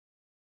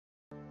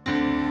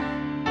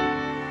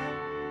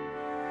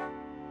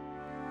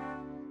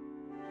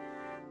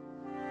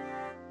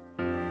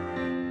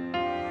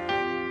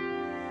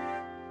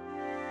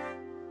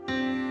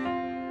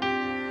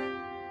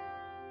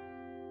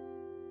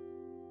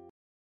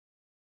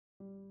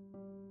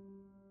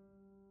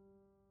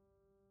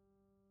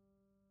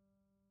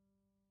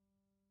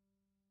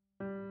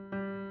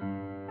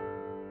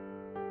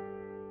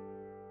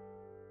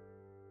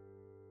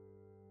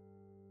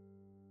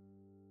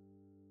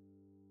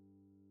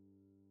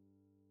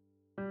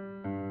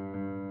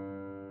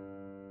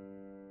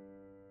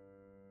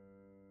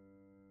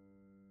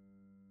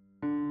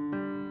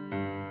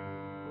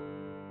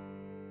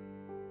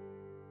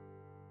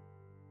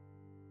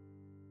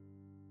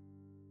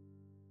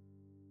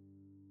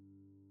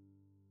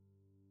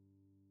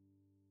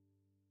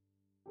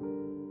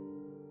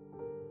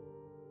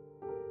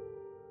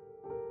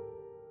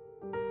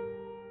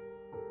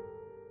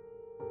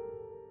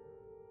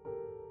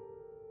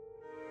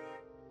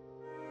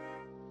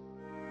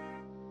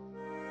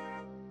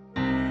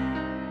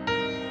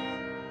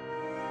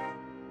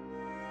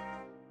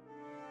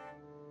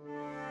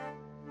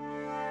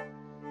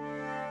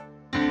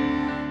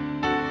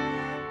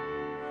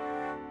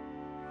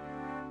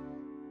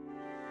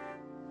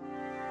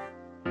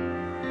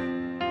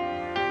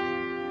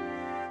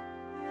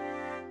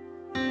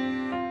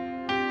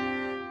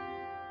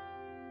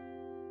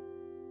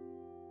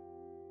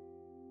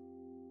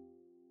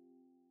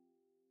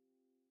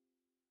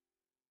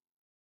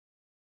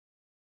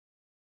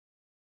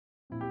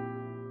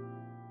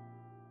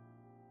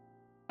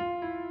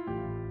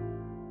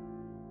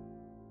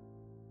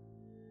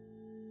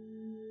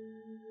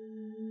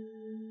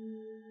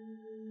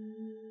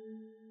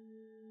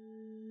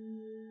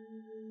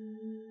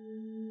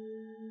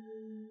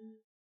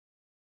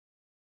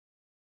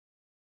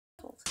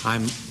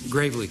I'm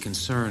gravely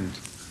concerned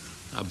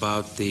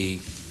about the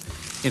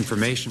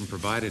information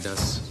provided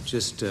us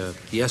just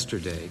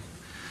yesterday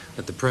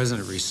that the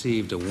President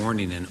received a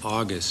warning in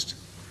August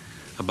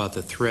about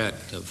the threat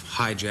of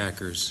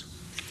hijackers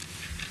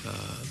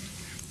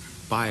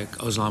by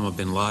Osama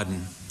bin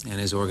Laden and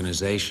his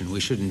organization. We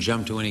shouldn't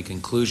jump to any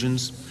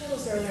conclusions. You told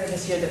us earlier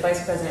this year that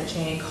Vice President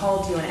Cheney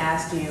called you and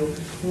asked you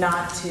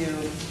not to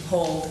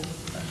hold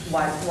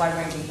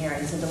wide-ranging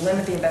hearings and to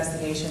limit the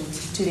investigation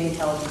to the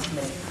Intelligence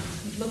Committee.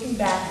 Looking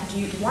back,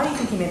 why do you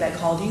think he made that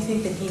call? Do you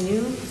think that he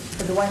knew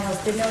that the White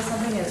House did know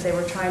something and that they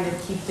were trying to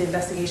keep the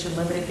investigation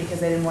limited because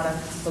they didn't want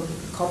to look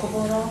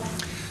culpable at all?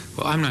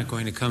 Well, I'm not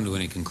going to come to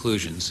any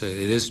conclusions. It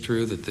is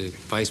true that the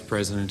Vice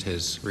President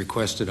has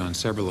requested on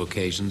several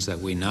occasions that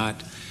we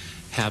not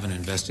have an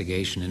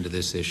investigation into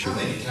this issue. How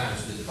many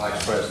times did the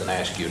Vice President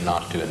ask you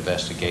not to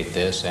investigate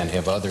this, and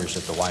have others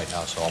at the White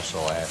House also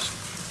asked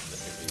that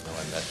there be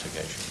no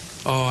investigation?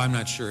 Oh, I'm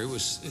not sure.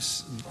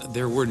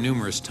 There were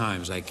numerous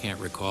times. I can't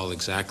recall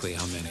exactly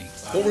how many.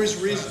 What were his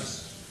reasons?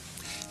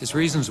 His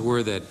reasons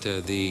were that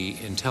the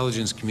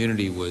intelligence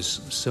community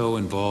was so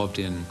involved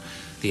in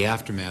the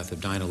aftermath of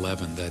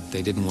 9/11 that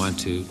they didn't want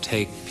to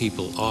take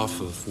people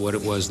off of what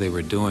it was they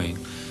were doing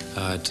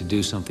to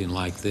do something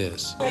like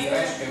this. He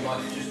asked you,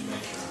 just to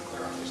make sure I'm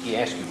clear on this, he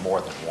asked you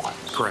more than once.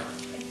 Correct.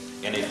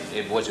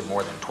 And was it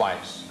more than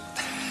twice?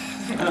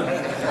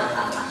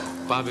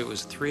 Bob, it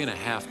was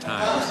 3.5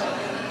 times.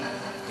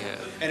 Yeah.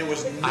 And it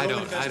was no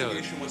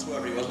investigation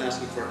whatsoever. He wasn't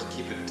asking for it to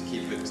keep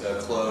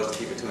it closed, to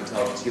keep it to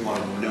intelligence. He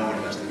wanted no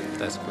investigation.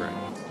 That's correct.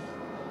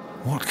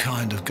 What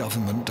kind of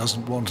government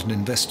doesn't want an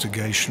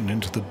investigation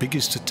into the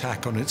biggest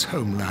attack on its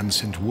homeland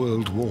since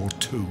World War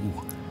II?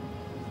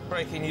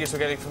 Breaking news we're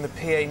getting from the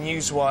PA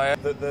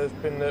Newswire that there's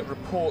been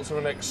reports of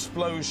an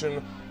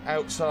explosion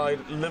outside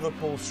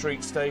Liverpool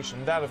Street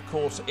Station. That, of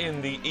course,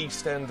 in the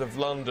East End of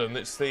London.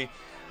 It's the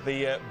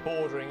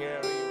bordering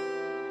area.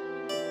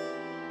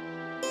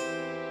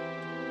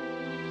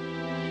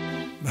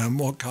 And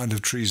what kind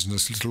of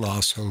treasonous little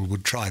arsehole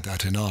would try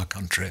that in our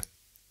country?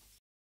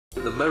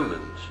 At the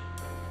moment,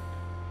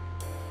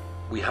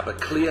 we have a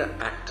clear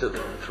active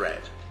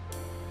threat.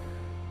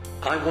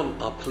 I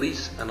want our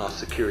police and our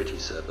security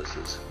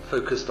services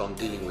focused on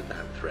dealing with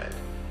that threat.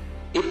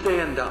 If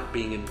they end up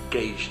being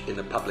engaged in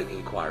a public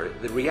inquiry,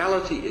 the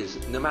reality is,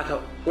 no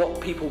matter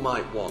what people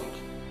might want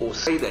or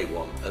say they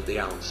want at the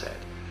outset,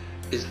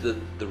 is that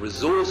the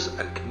resource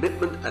and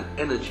commitment and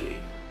energy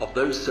of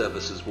those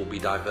services will be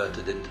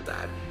diverted into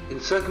that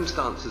in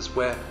circumstances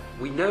where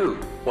we know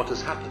what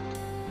has happened.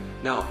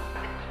 Now,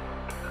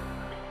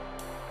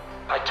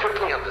 I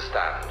totally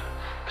understand,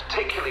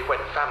 particularly when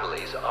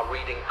families are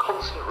reading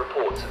constant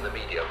reports in the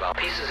media about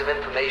pieces of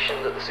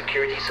information that the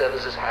security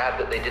services had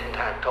that they didn't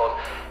act on.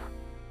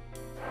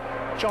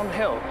 John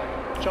Hill,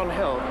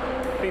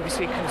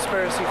 BBC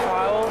Conspiracy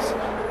Files.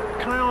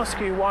 Can I ask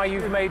you why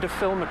you've made a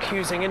film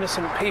accusing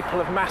innocent people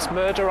of mass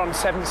murder on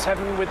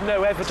 7/7 with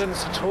no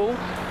evidence at all?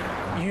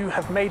 You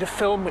have made a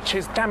film which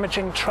is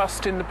damaging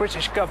trust in the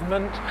British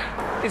government.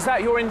 Is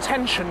that your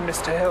intention,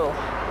 Mr. Hill?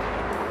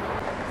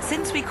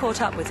 Since we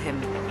caught up with him,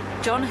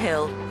 John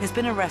Hill has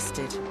been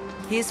arrested.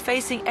 He is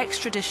facing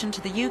extradition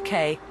to the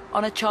UK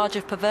on a charge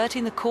of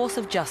perverting the course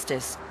of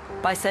justice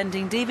by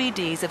sending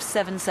DVDs of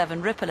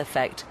 7/7 Ripple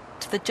Effect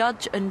to the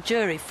judge and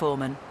jury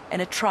foreman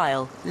in a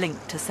trial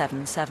linked to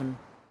 7/7.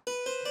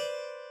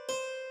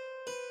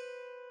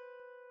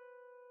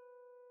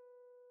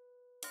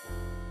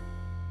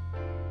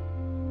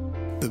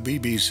 The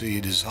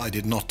BBC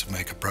decided not to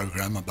make a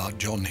programme about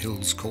John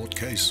Hill's court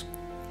case.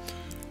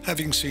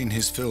 Having seen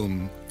his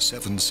film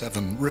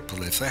 7/7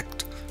 Ripple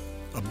Effect,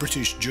 a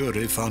British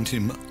jury found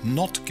him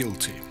not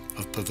guilty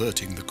of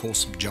perverting the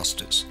course of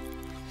justice.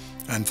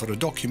 And for a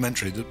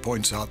documentary that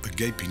points out the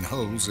gaping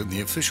holes in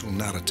the official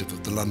narrative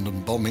of the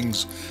London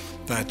bombings,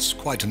 that's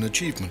quite an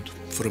achievement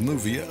for a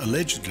movie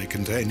allegedly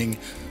containing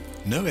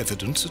no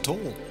evidence at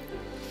all.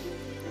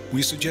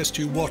 We suggest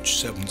you watch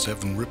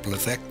 7/7 Ripple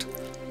Effect.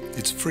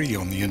 It's free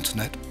on the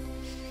internet,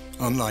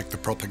 unlike the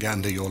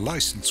propaganda your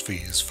licence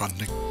fee is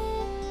funding.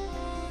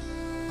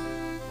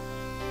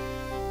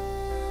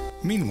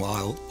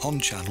 Meanwhile, on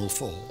Channel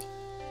 4.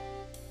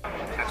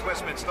 At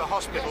Westminster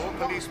Hospital,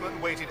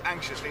 policemen waited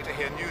anxiously to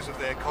hear news of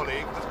their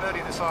colleague, but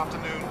early this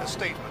afternoon a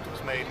statement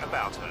was made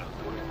about her.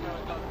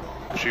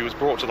 She was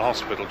brought to the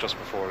hospital just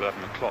before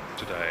 11 o'clock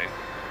today.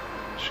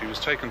 She was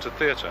taken to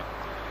theatre,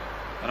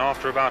 and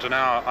after about an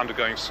hour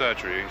undergoing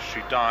surgery,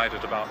 she died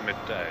at about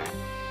midday.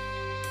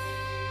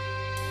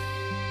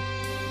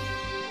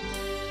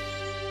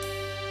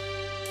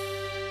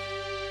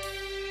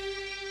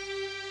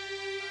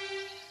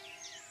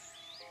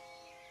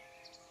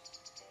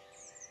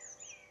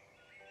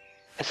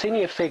 A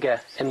senior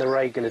figure in the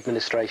Reagan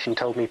administration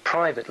told me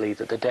privately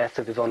that the death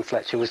of Yvonne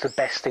Fletcher was the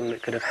best thing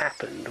that could have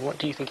happened. What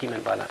do you think he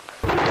meant by that?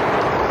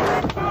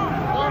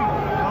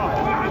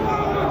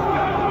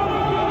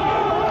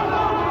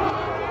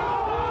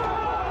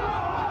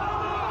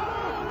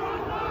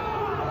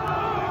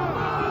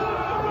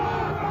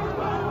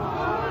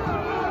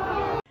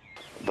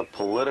 The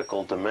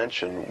political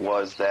dimension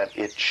was that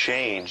it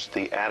changed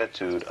the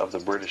attitude of the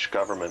British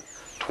government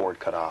toward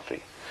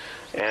Gaddafi.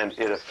 And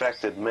it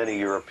affected many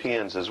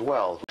Europeans as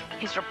well.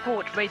 His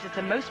report raises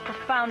the most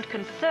profound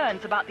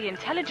concerns about the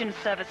intelligence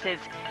services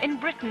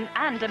in Britain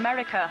and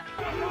America.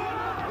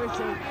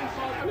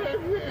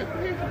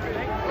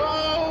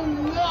 Oh,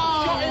 no!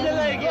 Shot in the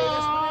leg.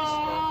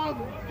 Oh,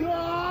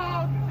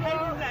 God!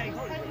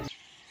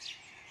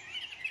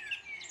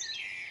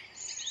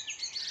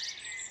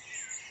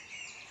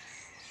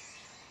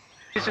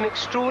 It's an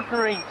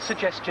extraordinary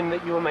suggestion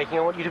that you are making.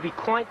 I want you to be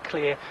quite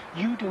clear.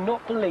 You do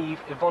not believe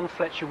Yvonne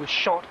Fletcher was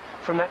shot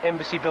from that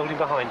embassy building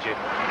behind you.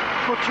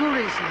 For two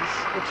reasons.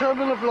 The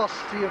terminal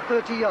velocity of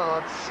 30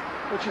 yards,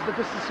 which is the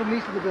distance from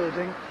me to the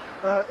building,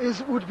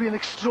 would be an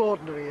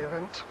extraordinary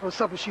event for a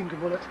submachine gun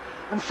bullet.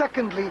 And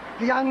secondly,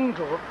 the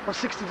angle of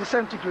 60 to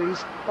 70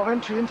 degrees of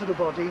entry into the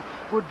body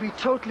would be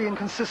totally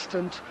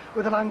inconsistent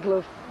with an angle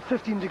of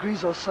 15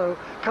 degrees or so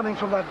coming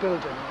from that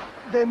building.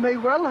 There may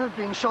well have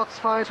been shots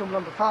fired from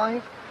number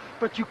 5,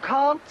 but you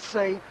can't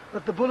say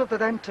that the bullet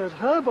that entered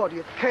her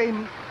body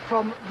came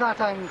from that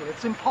angle.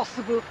 It's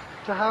impossible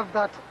to have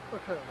that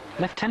occur.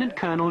 Lieutenant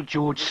Colonel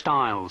George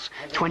Stiles,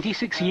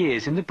 26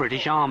 years in the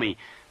British Army,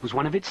 was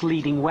one of its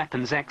leading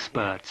weapons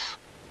experts.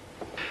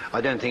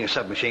 I don't think a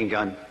submachine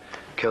gun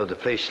killed the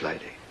police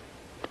lady.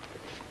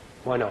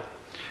 Why not?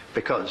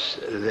 Because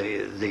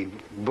the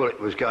bullet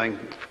was going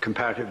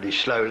comparatively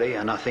slowly,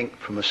 and I think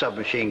from a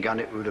submachine gun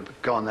it would have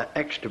gone that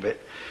extra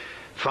bit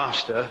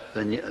faster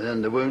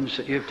than the wounds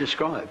that you've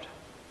described.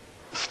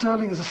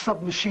 Sterling is a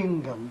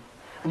submachine gun,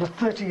 and at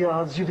 30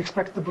 yards you'd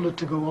expect the bullet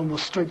to go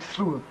almost straight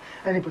through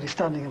anybody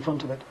standing in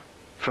front of it.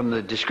 From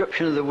the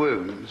description of the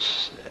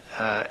wounds,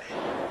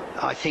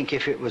 I think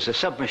if it was a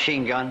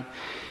submachine gun,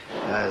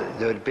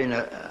 there would have been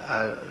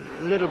a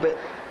little bit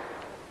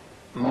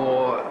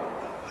more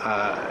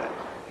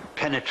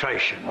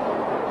penetration.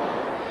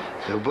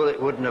 The bullet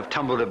wouldn't have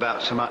tumbled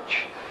about so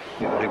much,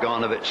 it would have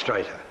gone a bit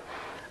straighter.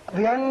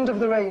 The end of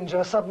the range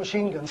of a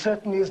submachine gun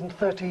certainly isn't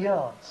 30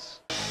 yards.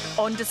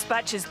 On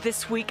Dispatches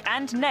this week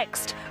and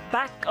next,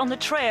 back on the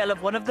trail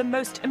of one of the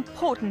most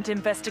important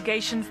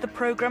investigations the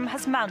programme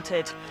has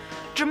mounted.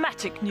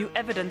 Dramatic new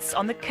evidence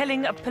on the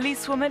killing of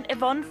policewoman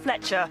Yvonne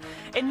Fletcher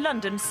in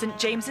London's St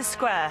James's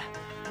Square.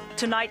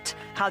 Tonight,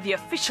 how the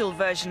official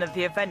version of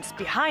the events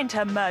behind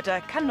her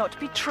murder cannot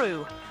be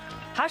true.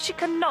 How she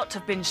cannot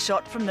have been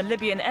shot from the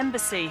Libyan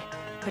embassy.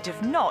 But if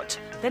not,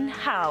 then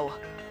how?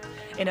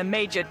 In a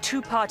major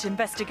two-part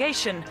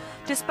investigation,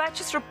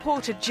 Dispatches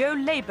reporter Joe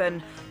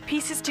Laban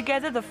pieces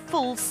together the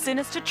full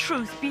sinister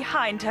truth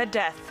behind her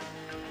death.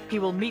 He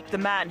will meet the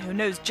man who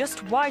knows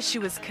just why she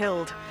was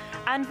killed,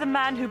 and the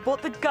man who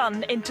brought the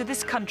gun into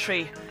this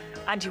country.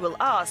 And he will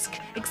ask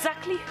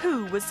exactly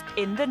who was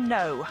in the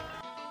know.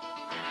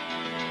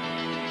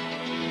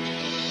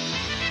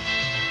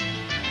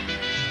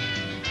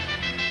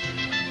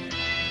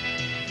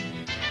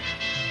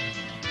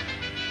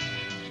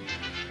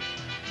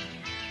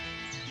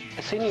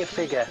 A senior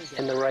figure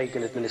in the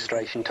Reagan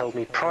administration told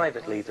me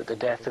privately that the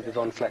death of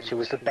Yvonne Fletcher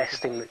was the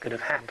best thing that could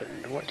have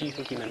happened. What do you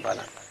think he meant by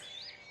that?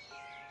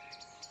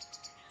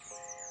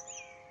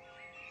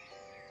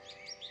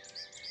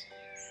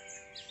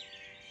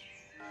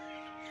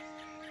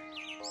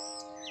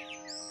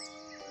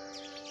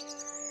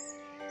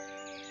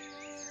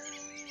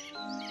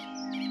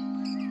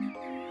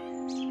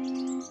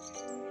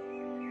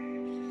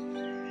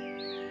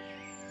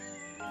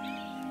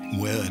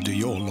 Where do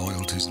your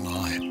loyalties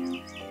lie?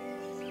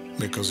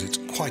 Because it's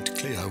quite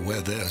clear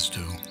where theirs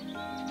do.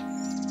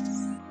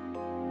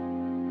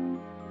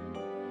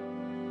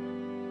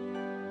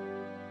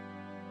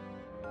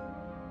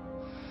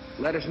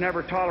 Let us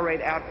never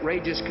tolerate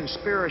outrageous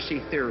conspiracy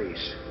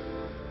theories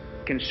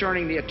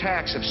concerning the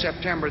attacks of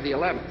September the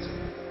 11th.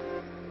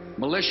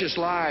 Malicious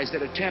lies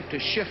that attempt to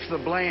shift the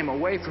blame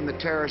away from the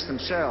terrorists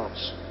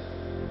themselves,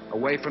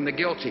 away from the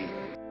guilty.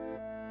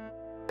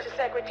 Mr.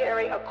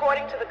 Secretary,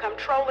 according to the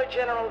Comptroller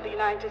General of the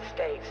United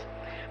States,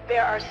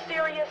 there are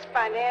serious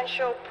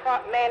financial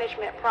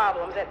management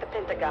problems at the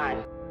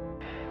Pentagon.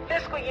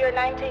 Fiscal year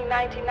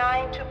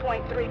 1999,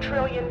 2.3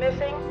 trillion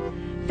missing.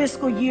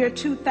 Fiscal year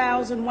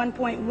 2000,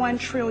 1.1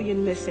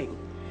 trillion missing.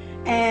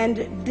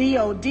 And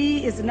DOD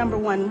is the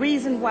 #1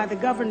 reason why the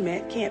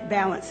government can't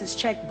balance its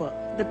checkbook.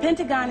 The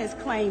Pentagon has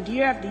claimed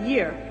year after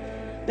year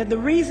that the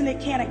reason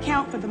it can't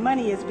account for the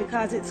money is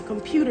because its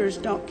computers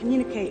don't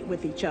communicate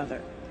with each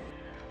other.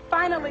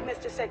 Finally,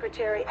 Mr.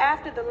 Secretary,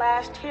 after the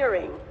last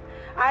hearing,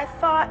 I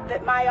thought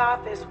that my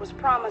office was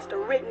promised a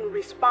written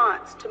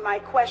response to my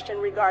question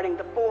regarding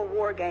the 4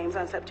 war games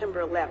on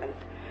September 11th.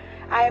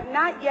 I have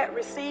not yet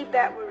received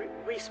that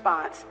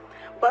response,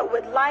 but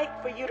would like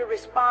for you to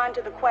respond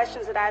to the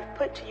questions that I've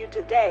put to you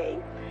today,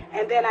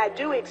 and then I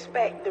do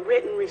expect the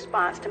written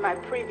response to my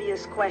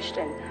previous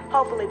question,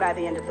 hopefully by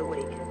the end of the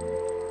week.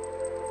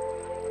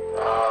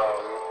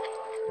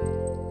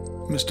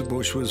 Mr.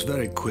 Bush was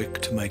very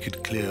quick to make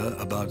it clear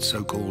about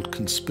so-called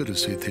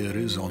conspiracy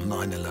theories on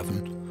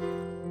 9/11.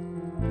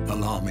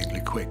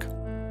 Alarmingly quick.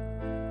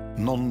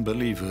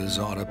 Non-believers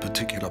are a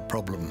particular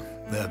problem.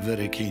 They're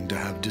very keen to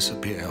have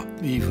disappear,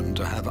 even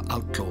to have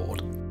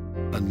outlawed.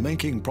 And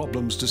making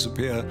problems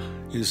disappear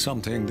is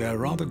something they're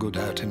rather good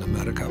at in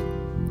America.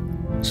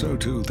 So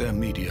too their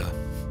media,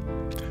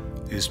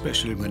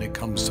 especially when it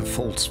comes to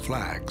false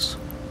flags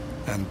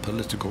and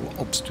political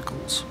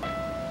obstacles.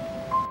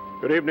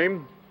 Good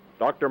evening.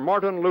 Dr.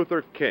 Martin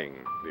Luther King,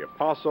 the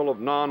apostle of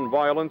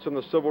nonviolence in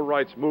the civil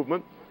rights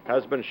movement,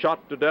 has been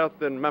shot to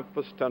death in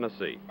Memphis,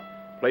 Tennessee.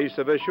 Police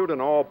have issued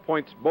an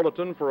all-points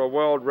bulletin for a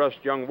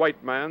well-dressed young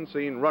white man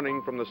seen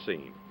running from the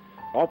scene.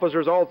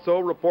 Officers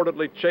also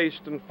reportedly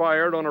chased and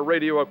fired on a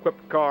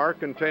radio-equipped car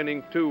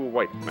containing 2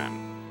 white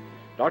men.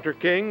 Dr.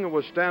 King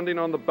was standing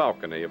on the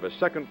balcony of a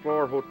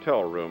second-floor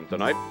hotel room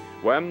tonight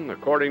when,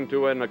 according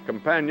to a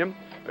companion,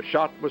 a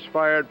shot was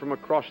fired from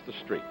across the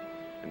street.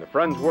 In the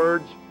friend's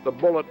words, the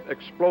bullet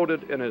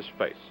exploded in his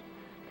face.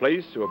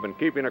 Police, who have been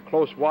keeping a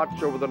close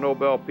watch over the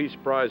Nobel Peace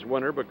Prize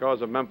winner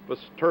because of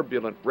Memphis'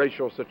 turbulent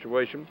racial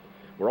situation,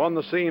 were on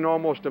the scene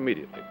almost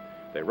immediately.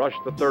 They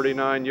rushed the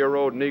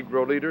 39-year-old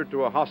Negro leader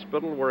to a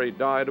hospital where he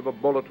died of a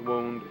bullet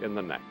wound in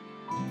the neck.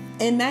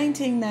 In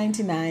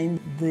 1999,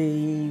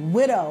 the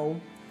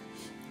widow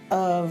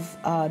of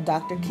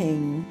Dr.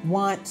 King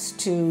wants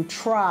to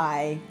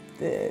try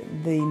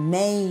the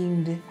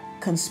named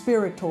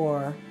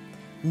conspirator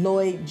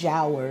Lloyd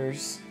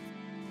Jowers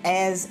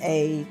as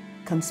a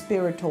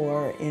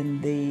conspirator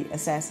in the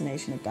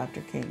assassination of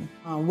Dr. King.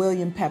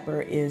 William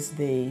Pepper is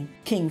the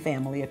King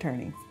family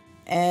attorney.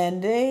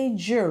 And a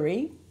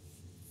jury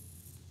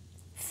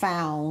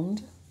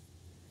found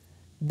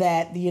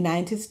that the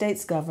United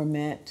States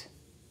government,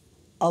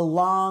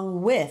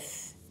 along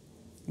with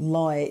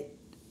Lloyd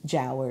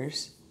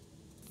Jowers,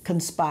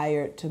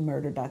 conspired to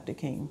murder Dr.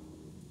 King.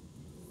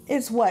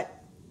 It's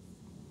what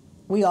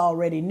we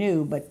already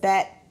knew, but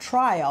that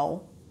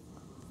trial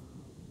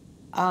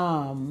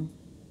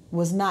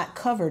was not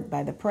covered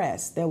by the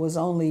press. There was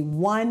only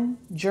one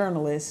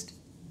journalist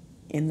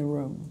in the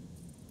room.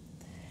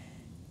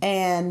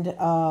 And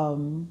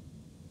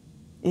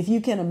if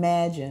you can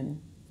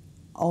imagine,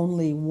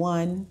 only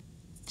one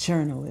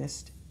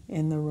journalist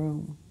in the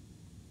room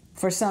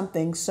for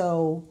something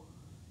so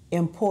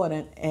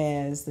important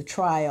as the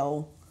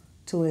trial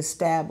to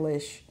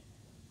establish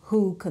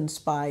who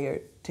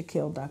conspired to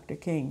kill Dr.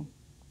 King.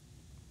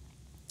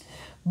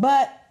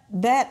 But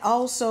that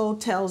also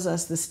tells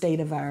us the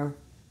state of our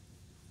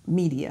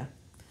media.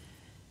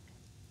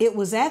 It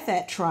was at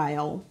that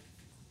trial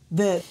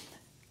that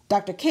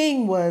Dr.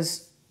 King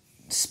was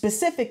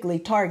specifically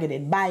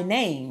targeted by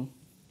name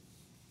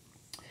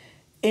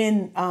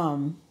in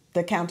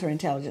the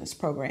counterintelligence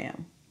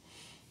program.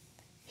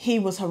 He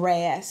was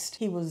harassed,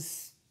 he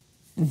was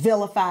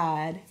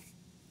vilified,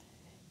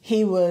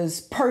 he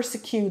was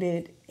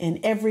persecuted in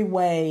every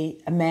way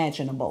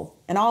imaginable.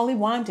 And all he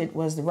wanted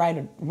was the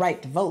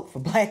right to vote for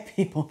black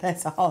people.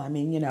 That's all. I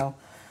mean, you know.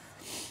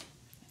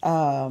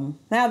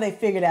 Now they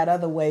figured out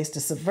other ways to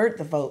subvert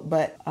the vote,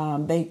 but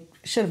they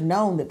should have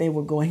known that they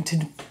were going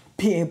to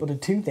be able to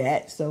do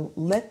that. So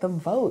let them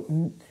vote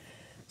and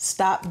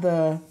stop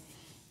the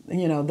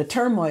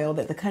turmoil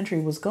that the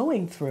country was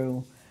going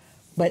through.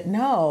 But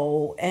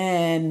no,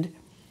 and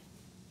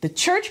the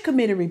church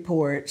committee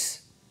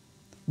reports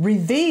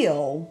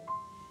reveal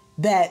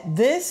that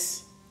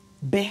this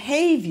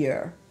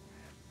behavior,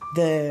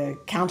 the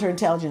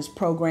counterintelligence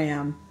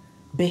program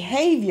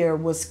behavior,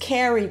 was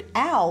carried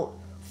out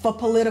for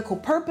political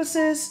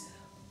purposes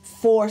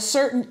for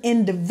certain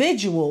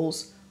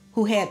individuals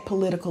who had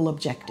political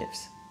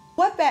objectives.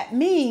 What that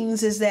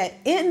means is that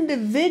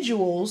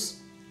individuals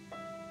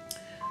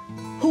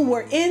who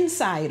were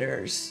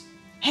insiders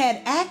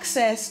had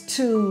access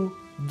to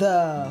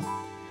the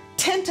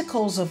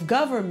tentacles of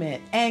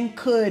government and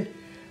could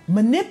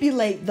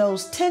manipulate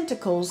those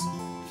tentacles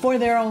for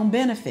their own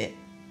benefit.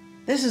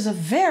 This is a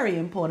very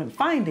important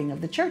finding of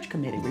the church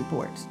committee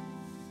reports.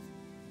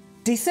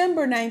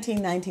 December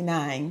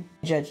 1999,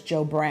 Judge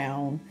Joe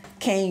Brown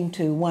came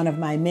to one of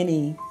my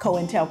many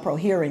COINTELPRO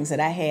hearings that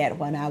I had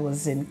when I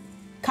was in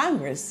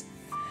Congress.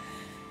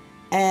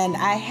 And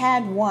I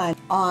had one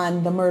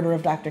on the murder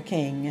of Dr.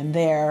 King. And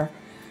there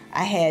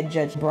I had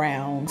Judge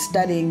Brown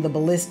studying the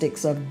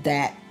ballistics of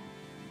that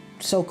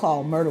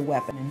so-called murder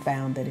weapon and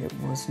found that it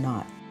was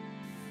not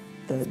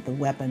the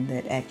weapon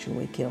that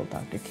actually killed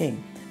Dr.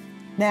 King.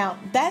 Now,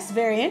 that's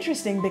very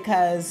interesting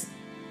because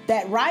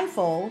that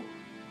rifle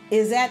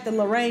is at the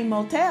Lorraine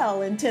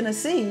Motel in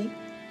Tennessee,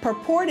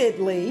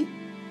 purportedly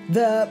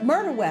the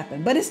murder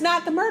weapon, but it's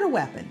not the murder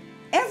weapon.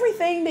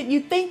 Everything that you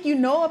think you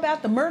know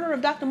about the murder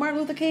of Dr. Martin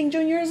Luther King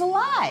Jr. is a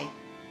lie.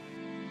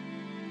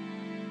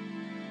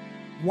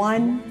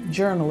 One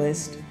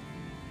journalist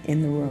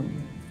in the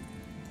room.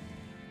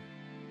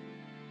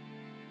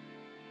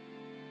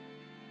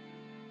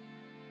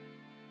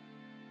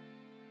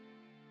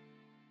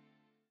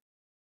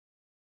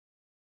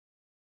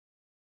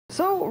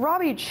 So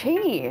Robbie,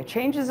 Cheney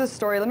changes his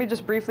story. Let me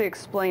just briefly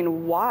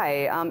explain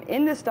why.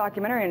 In this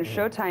documentary on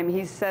Showtime,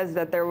 he says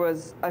that there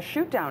was a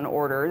shoot-down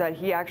order, that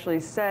he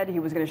actually said he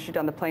was going to shoot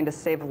down the plane to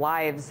save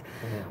lives,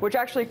 which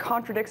actually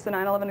contradicts the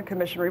 9/11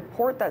 Commission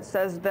report that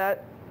says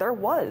that there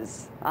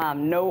was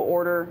no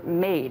order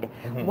made.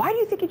 Why do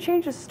you think he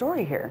changed his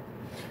story here?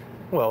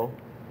 Well,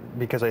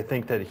 because I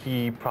think that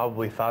he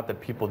probably thought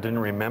that people didn't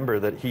remember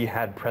that he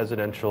had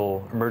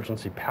presidential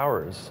emergency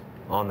powers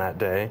on that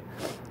day.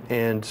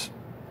 And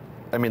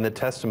I mean, the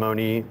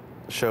testimony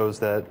shows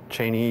that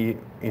Cheney,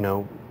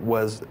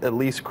 was at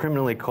least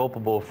criminally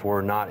culpable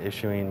for not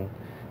issuing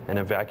an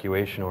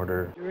evacuation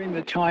order. During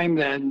the time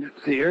that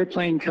the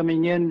airplane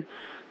coming in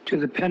to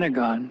the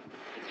Pentagon,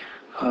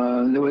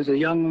 there was a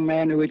young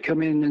man who would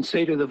come in and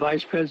say to the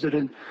vice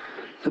president,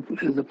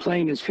 the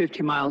plane is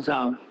 50 miles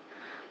out,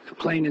 the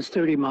plane is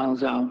 30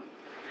 miles out.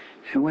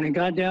 And when it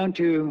got down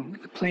to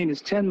the plane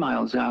is 10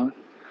 miles out,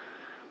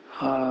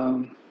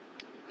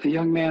 the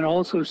young man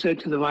also said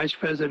to the vice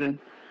president,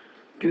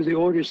 do the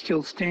orders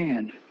still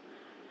stand?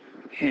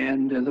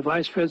 And the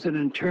vice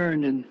president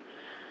turned and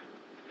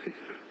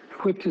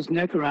whipped his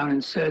neck around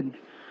and said,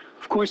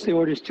 of course the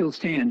orders still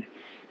stand.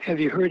 Have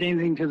you heard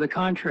anything to the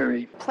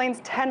contrary? Plane's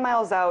 10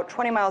 miles out,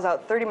 20 miles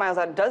out, 30 miles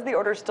out. Does the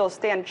order still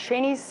stand?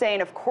 Cheney's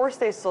saying, of course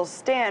they still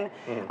stand.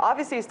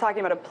 Obviously he's talking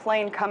about a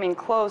plane coming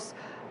close.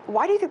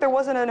 Why do you think there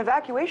wasn't an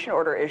evacuation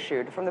order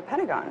issued from the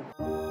Pentagon?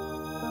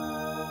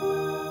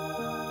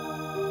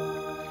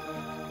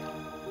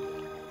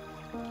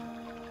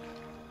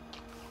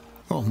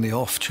 On the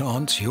off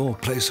chance your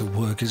place of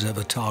work is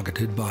ever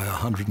targeted by a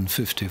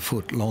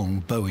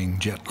 150-foot-long Boeing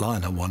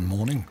jetliner one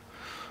morning,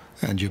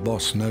 and your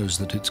boss knows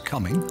that it's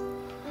coming,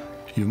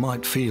 you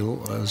might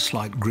feel a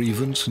slight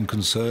grievance and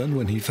concern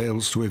when he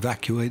fails to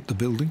evacuate the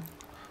building,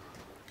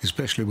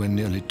 especially when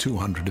nearly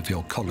 200 of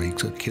your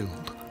colleagues are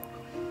killed.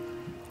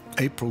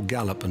 April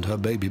Gallup and her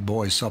baby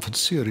boy suffered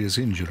serious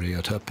injury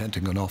at her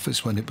Pentagon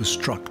office when it was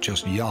struck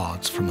just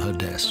yards from her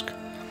desk.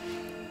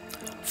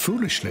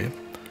 Foolishly,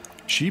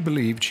 she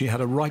believed she had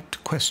a right to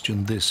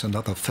question this and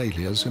other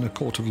failures in a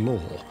court of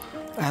law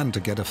and to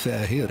get a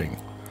fair hearing.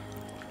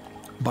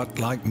 But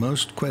like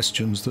most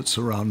questions that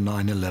surround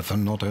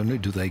 9/11, not only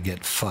do they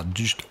get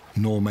fudged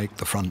nor make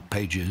the front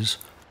pages,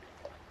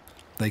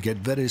 they get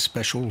very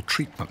special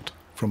treatment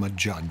from a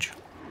judge.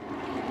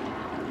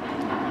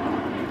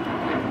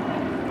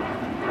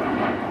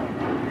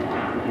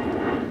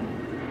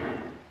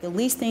 The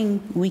least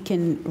thing we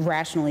can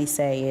rationally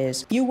say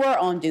is, you were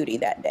on duty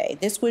that day.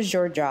 This was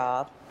your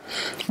job.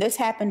 This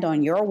happened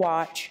on your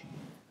watch.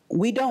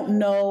 We don't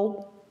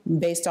know,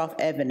 based off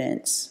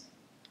evidence,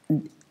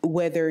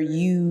 whether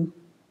you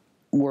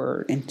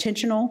were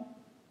intentional,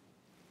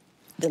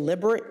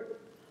 deliberate,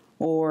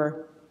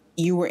 or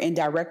you were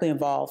indirectly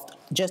involved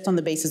just on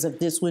the basis of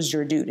this was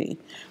your duty.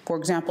 For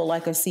example,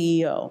 like a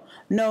CEO.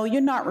 No,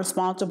 you're not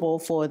responsible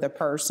for the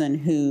person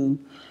who,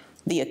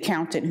 the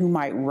accountant who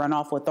might run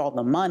off with all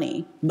the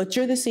money, but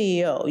you're the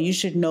CEO. You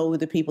should know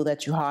the people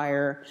that you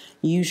hire.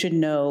 You should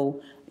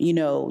know,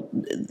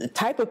 the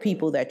type of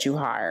people that you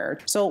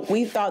hired. So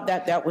we thought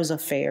that that was a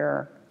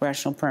fair,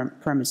 rational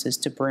premises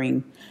to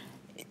bring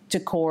to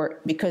court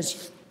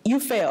because you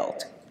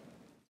failed.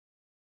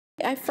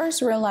 I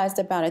first realized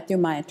about it through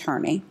my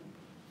attorney.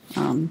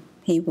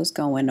 He was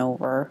going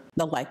over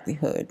the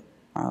likelihood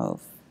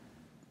of,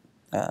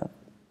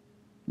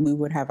 we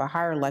would have a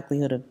higher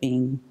likelihood of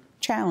being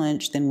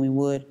challenged than we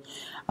would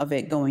of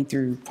it going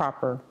through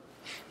proper,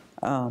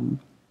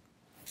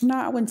 no,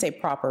 I wouldn't say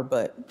proper,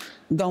 but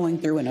going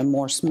through in a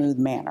more smooth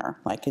manner,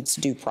 like it's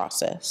due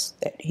process,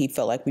 that he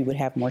felt like we would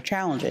have more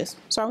challenges.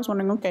 So I was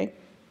wondering, okay,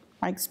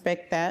 I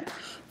expect that.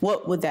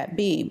 What would that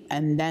be?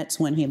 And that's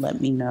when he let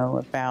me know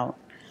about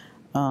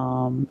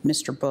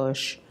Mr.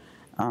 Bush,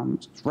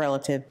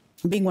 relative,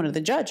 being one of the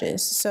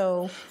judges.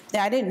 So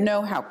I didn't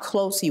know how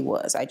close he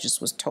was. I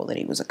just was told that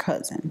he was a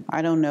cousin.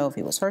 I don't know if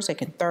he was first,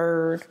 second,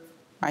 third.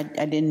 I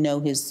didn't know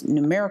his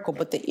numerical,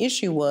 but the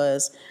issue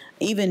was,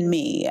 even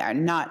me,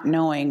 not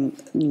knowing,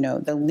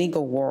 the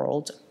legal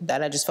world,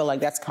 that I just felt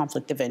like that's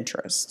conflict of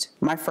interest.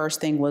 My first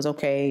thing was,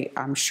 okay,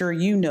 I'm sure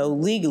you know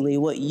legally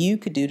what you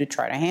could do to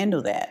try to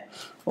handle that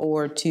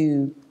or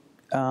to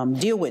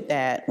deal with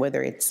that,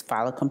 whether it's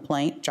file a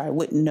complaint, which I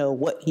wouldn't know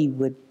what he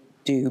would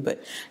do,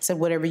 but said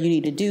whatever you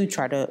need to do,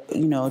 try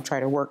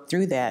to work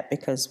through that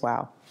because,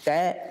 wow,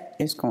 that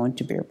is going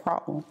to be a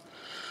problem.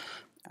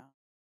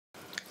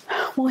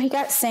 Well, he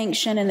got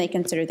sanctioned and they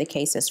considered the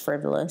case as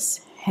frivolous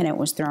and it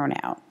was thrown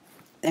out.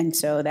 And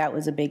so that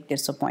was a big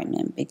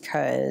disappointment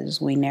because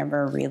we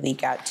never really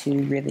got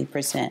to really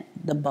present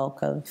the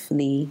bulk of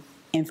the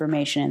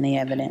information and the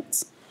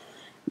evidence.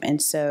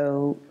 And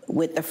so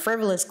with the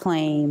frivolous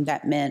claim,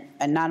 that meant,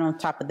 and not on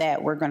top of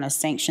that, we're going to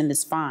sanction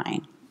this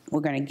fine.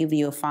 We're going to give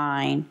you a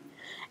fine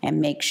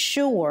and make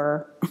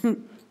sure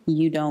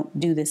you don't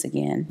do this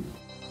again.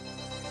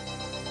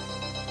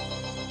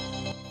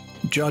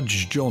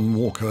 Judge John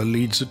Walker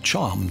leads a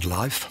charmed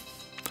life.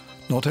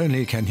 Not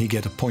only can he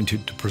get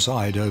appointed to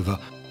preside over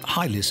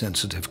highly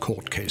sensitive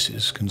court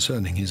cases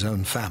concerning his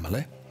own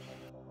family,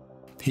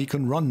 he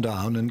can run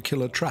down and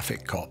kill a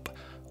traffic cop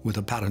with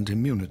apparent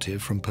immunity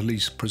from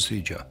police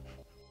procedure.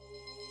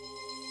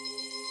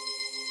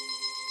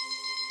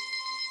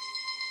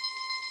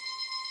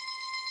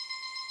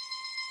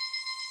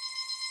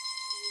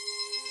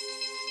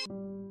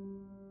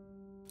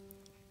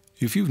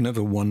 If you've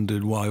never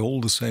wondered why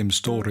all the same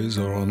stories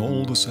are on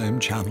all the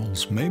same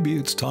channels, maybe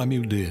it's time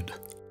you did.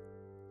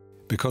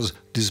 Because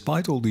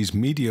despite all these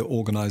media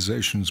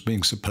organizations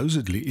being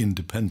supposedly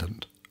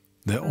independent,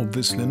 they're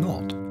obviously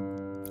not.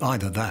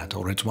 Either that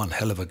or it's one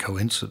hell of a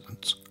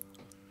coincidence.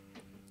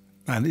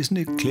 And isn't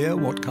it clear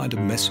what kind of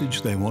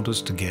message they want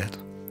us to get?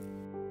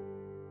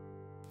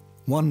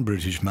 One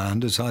British man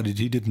decided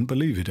he didn't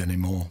believe it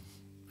anymore.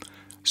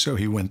 So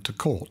he went to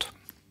court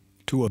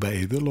to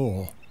obey the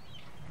law.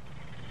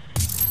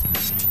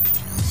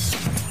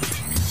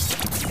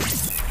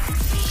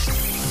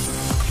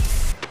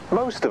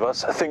 Most of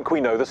us think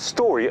we know the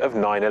story of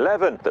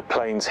 9/11, that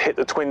planes hit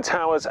the Twin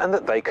Towers and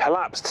that they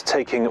collapsed,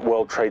 taking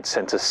World Trade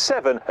Center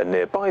 7, a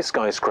nearby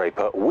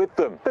skyscraper, with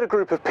them. But a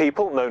group of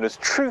people known as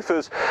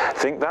truthers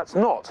think that's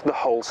not the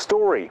whole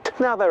story.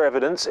 Now, their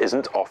evidence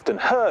isn't often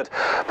heard,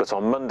 but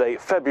on Monday,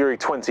 February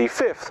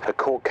 25th, a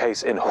court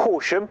case in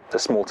Horsham, a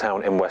small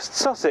town in West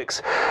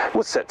Sussex,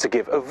 was set to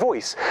give a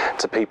voice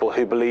to people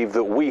who believe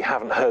that we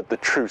haven't heard the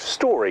true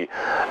story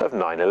of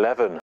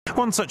 9/11.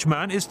 One such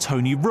man is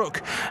Tony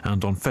Rooke,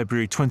 and on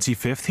February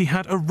 25th he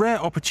had a rare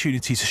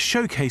opportunity to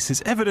showcase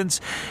his evidence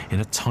in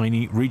a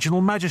tiny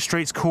regional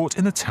magistrates court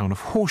in the town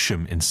of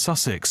Horsham in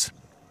Sussex.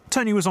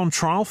 Tony was on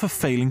trial for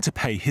failing to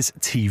pay his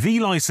TV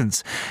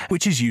licence,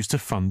 which is used to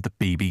fund the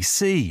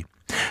BBC.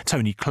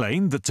 Tony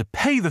claimed that to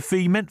pay the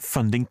fee meant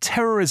funding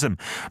terrorism,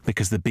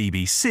 because the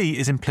BBC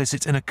is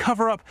implicit in a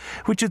cover-up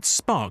which had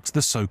sparked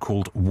the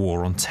so-called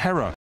War on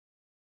Terror.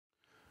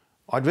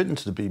 I'd written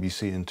to the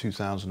BBC in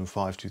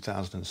 2005,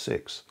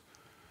 2006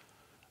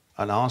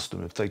 and asked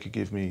them if they could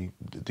give me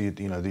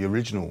the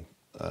original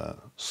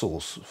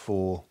source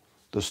for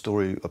the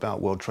story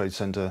about World Trade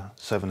Center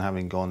 7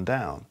 having gone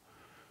down,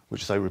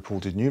 which they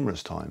reported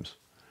numerous times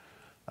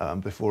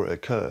before it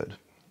occurred.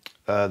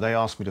 They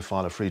asked me to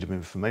file a Freedom of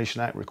Information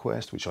Act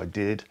request, which I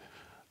did.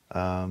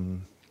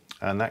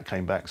 And that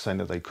came back saying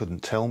that they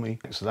couldn't tell me,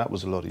 so that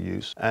was a lot of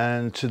use.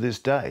 And to this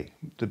day,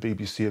 the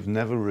BBC have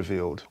never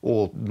revealed,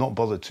 or not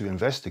bothered to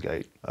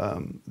investigate,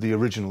 the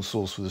original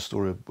source for the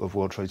story of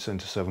World Trade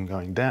Center 7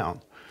 going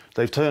down.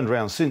 They've turned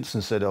around since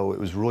and said, oh, it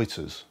was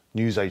Reuters,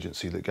 news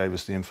agency, that gave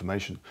us the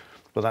information.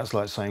 But that's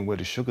like saying, where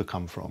does sugar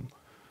come from?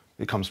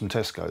 It comes from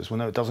Tesco's. Well,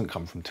 no, it doesn't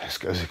come from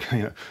Tesco's.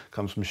 It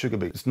comes from Sugar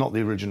Beet. It's not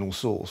the original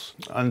source.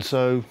 And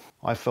so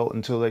I felt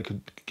until they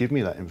could give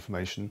me that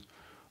information,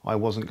 I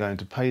wasn't going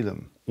to pay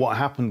them. What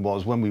happened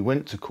was, when we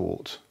went to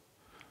court,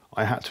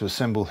 I had to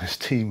assemble this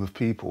team of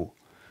people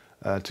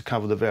to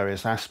cover the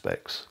various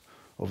aspects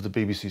of the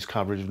BBC's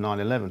coverage of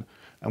 9/11.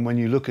 And when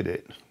you look at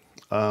it,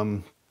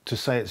 to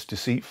say it's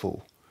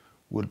deceitful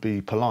would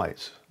be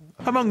polite.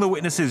 Among the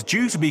witnesses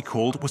due to be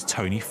called was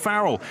Tony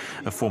Farrell,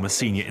 a former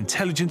senior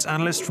intelligence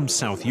analyst from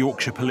South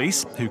Yorkshire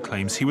Police, who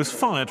claims he was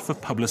fired for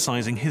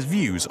publicising his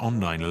views on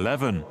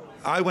 9/11.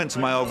 I went to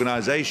my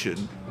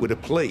organisation with a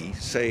plea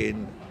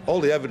saying all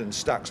the evidence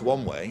stacks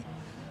one way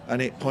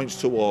and it points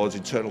towards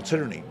internal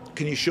tyranny.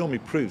 Can you show me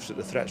proofs that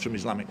the threats from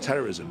Islamic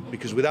terrorism?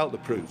 Because without the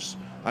proofs,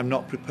 I'm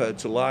not prepared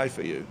to lie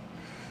for you.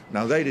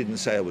 Now, they didn't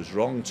say I was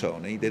wrong,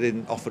 Tony. They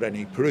didn't offer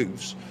any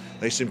proofs.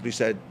 They simply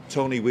said,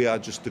 Tony, we are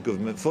just the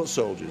government foot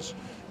soldiers.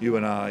 You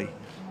and I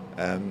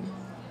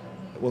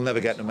will never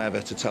get them ever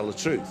to tell the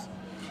truth.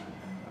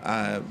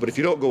 But if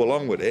you don't go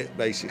along with it,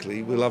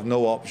 basically, we'll have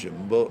no option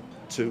but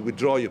to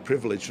withdraw your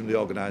privilege from the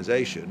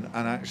organisation,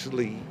 and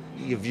actually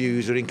your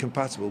views are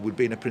incompatible with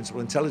being a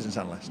principal intelligence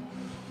analyst.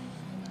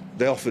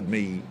 They offered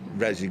me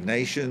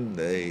resignation,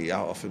 they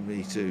offered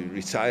me to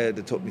retire,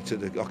 they took me to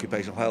the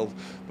occupational health,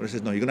 but I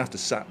said, no, you're going to have to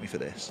sack me for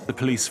this. The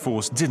police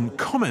force didn't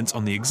comment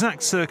on the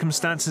exact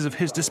circumstances of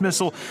his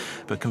dismissal,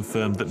 but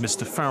confirmed that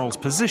Mr. Farrell's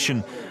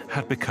position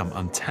had become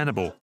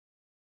untenable.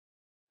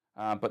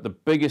 But the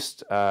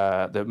biggest,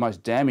 the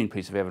most damning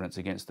piece of evidence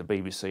against the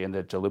BBC and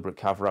their deliberate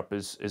cover-up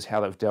is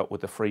how they've dealt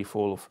with the free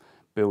fall of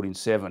Building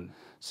 7.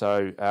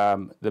 So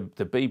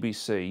the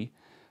BBC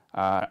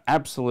are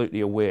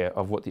absolutely aware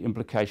of what the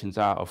implications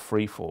are of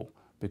free fall,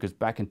 because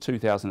back in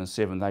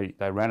 2007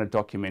 they ran a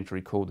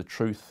documentary called The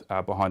Truth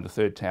Behind the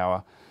Third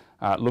Tower,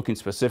 looking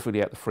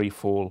specifically at the free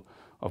fall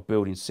of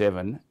Building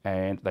 7,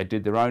 and they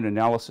did their own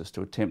analysis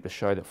to attempt to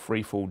show that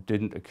free fall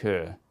didn't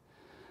occur.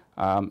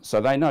 So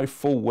they know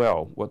full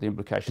well what the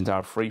implications are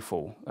of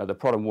freefall. The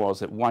problem was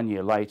that 1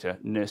 year later,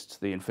 NIST,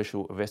 the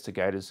official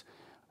investigators,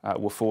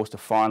 were forced to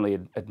finally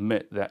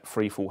admit that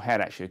freefall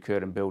had actually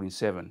occurred in Building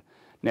 7.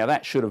 Now,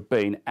 that should have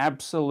been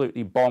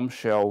absolutely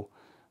bombshell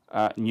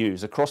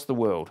news across the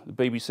world. The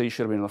BBC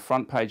should have been on the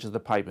front page of the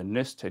paper.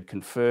 NIST had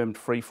confirmed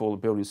freefall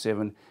of Building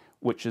 7,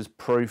 which is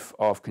proof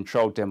of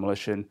controlled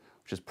demolition,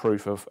 which is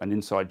proof of an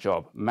inside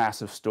job.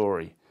 Massive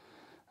story.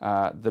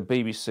 The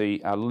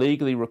BBC are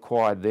legally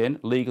required then,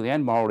 legally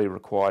and morally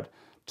required,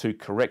 to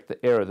correct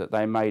the error that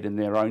they made in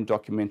their own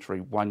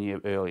documentary 1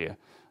 year earlier,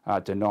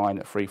 denying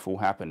that freefall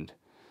happened.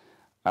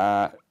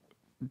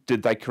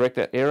 Did they correct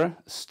that error?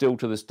 Still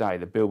to this day,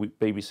 the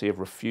BBC have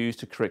refused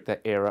to correct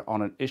that error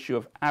on an issue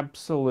of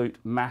absolute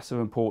massive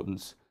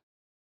importance.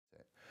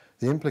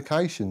 The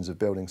implications of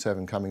Building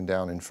 7 coming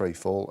down in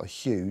freefall are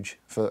huge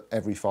for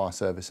every fire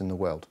service in the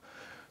world.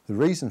 The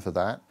reason for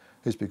that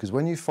is because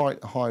when you fight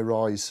a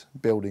high-rise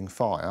building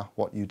fire,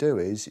 what you do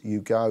is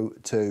you go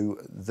to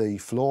the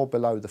floor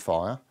below the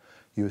fire,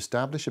 you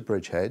establish a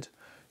bridgehead,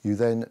 you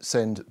then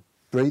send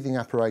breathing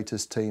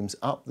apparatus teams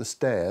up the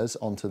stairs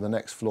onto the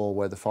next floor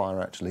where the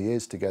fire actually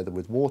is, together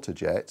with water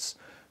jets,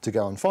 to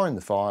go and find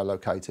the fire,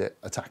 locate it,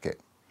 attack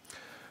it,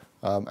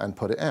 and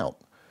put it out.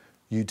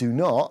 You do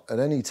not at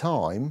any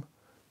time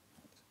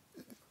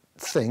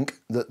think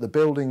that the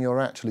building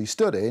you're actually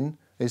stood in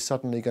is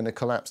suddenly going to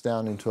collapse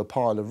down into a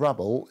pile of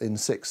rubble in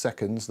 6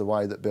 seconds the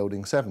way that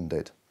Building 7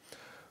 did.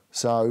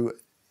 So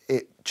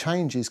it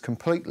changes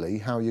completely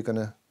how you're going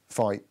to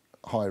fight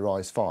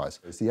high-rise fires.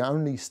 It's the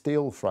only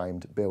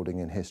steel-framed building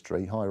in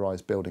history,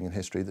 high-rise building in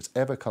history, that's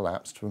ever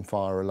collapsed from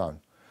fire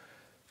alone.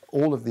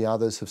 All of the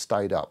others have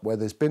stayed up. Where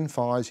there's been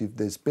fires,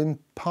 there's been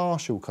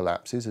partial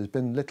collapses, there's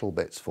been little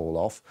bits fall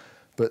off,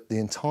 but the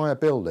entire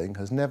building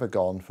has never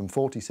gone from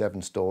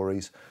 47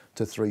 stories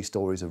to 3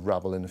 stories of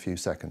rubble in a few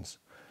seconds.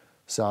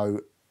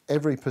 So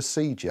every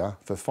procedure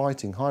for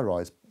fighting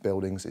high-rise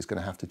buildings is going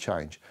to have to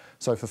change.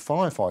 So for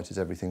firefighters,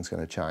 everything's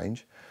going to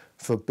change.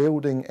 For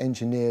building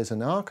engineers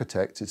and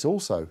architects, it's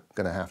also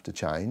going to have to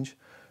change,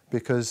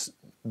 because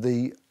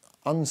the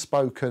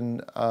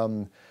unspoken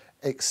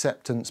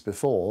acceptance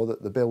before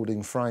that the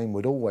building frame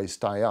would always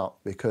stay up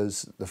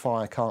because the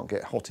fire can't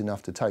get hot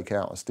enough to take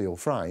out a steel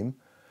frame,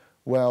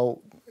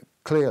 well,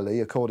 clearly,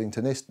 according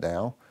to NIST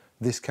now,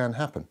 this can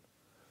happen.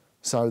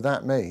 So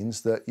that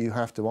means that you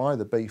have to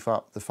either beef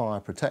up the fire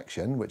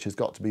protection, which has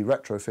got to be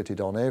retrofitted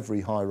on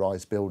every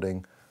high-rise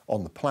building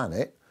on the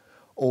planet,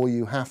 or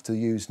you have to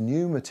use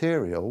new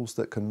materials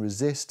that can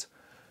resist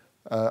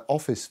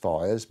office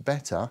fires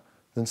better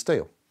than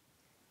steel.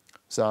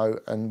 So,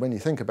 and when you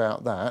think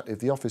about that, if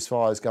the office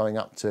fire is going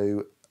up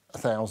to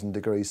 1,000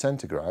 degrees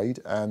centigrade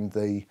and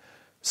the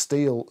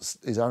steel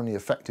is only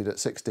affected at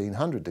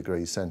 1,600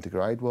 degrees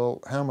centigrade,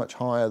 well, how much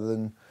higher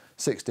than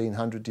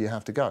 1,600 do you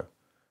have to go?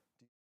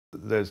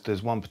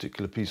 There's one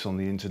particular piece on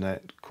the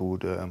internet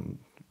called the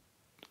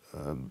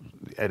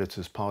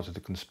Editor's Part of the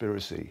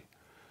Conspiracy,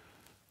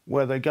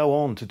 where they go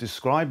on to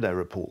describe their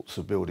reports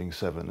of Building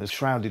 7 as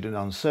shrouded in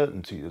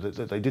uncertainty,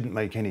 that they didn't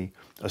make any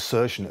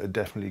assertion it had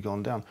definitely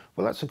gone down.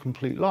 Well, that's a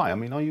complete lie. I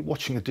mean, are you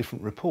watching a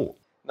different report?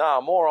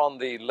 Now, more on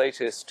the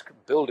latest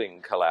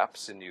building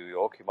collapse in New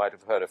York. You might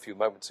have heard a few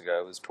moments ago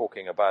I was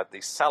talking about the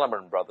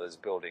Salomon Brothers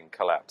building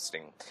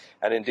collapsing,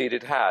 and indeed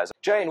it has.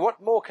 Jane, what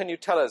more can you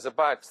tell us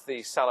about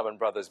the Salomon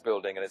Brothers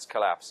building and its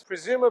collapse?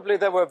 Presumably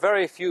there were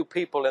very few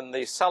people in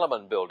the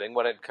Salomon building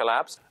when it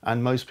collapsed.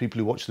 And most people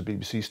who watch the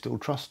BBC still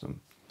trust them.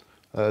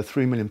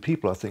 3 million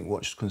people, I think,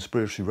 watched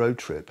Conspiracy Road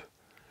Trip.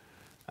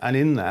 And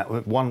in that,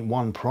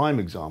 one prime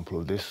example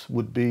of this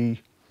would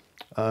be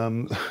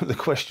the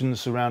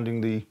questions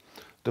surrounding the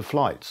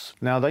flights.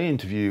 Now, they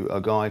interview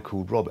a guy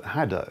called Robert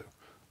Haddow.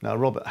 Now,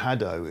 Robert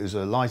Haddow is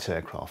a light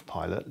aircraft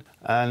pilot,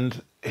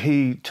 and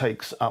he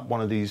takes up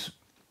one of these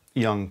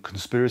young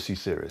conspiracy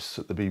theorists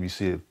that the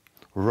BBC have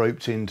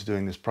roped into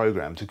doing this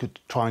programme to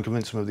try and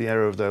convince them of the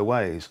error of their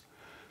ways.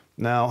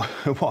 Now,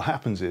 what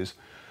happens is,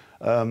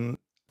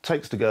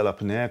 takes the girl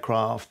up in the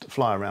aircraft,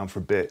 fly around for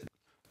a bit.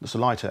 It's a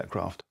light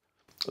aircraft.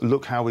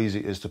 Look how easy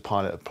it is to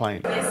pilot a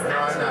plane. Yes,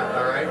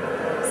 all right.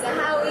 So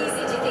how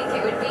easy do you think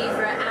it would be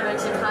for an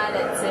amateur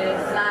pilot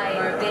to fly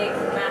a big,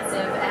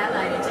 massive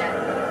airliner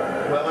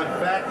jet? Well,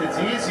 in fact, it's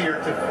easier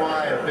to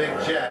fly a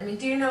big jet. I mean,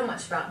 do you know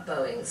much about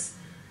Boeings?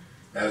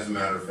 As a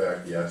matter of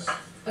fact, yes.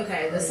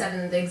 Okay,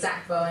 the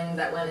exact Boeing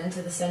that went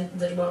into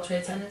the World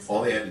Trade Centers?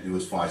 All they had to do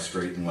was fly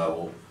straight and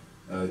level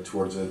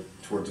towards a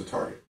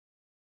target.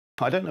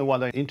 I don't know why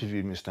they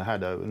interviewed Mr.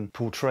 Haddow and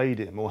portrayed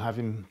him, or have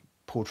him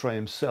portray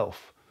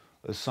himself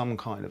as some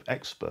kind of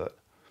expert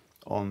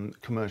on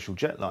commercial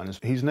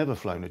jetliners. He's never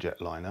flown a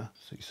jetliner,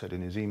 as he said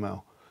in his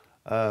email.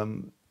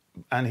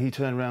 And he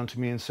turned around to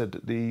me and said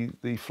that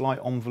the flight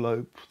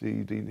envelope,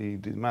 the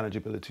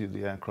manageability of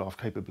the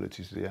aircraft,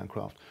 capabilities of the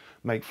aircraft,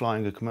 make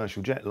flying a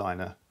commercial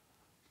jetliner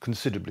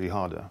considerably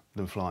harder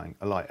than flying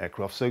a light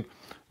aircraft. So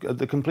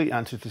the complete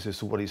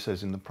antithesis of what he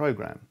says in the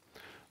programme.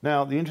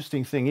 Now, the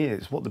interesting thing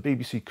is, what the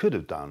BBC could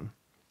have done,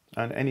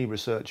 and any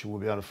researcher will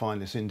be able to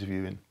find this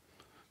interview in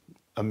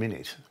a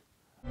minute.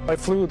 I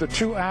flew the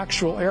 2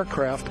 actual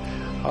aircraft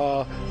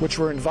which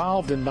were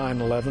involved in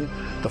 9/11,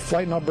 the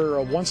flight number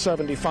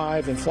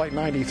 175 and flight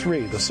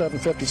 93, the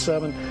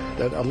 757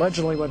 that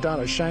allegedly went down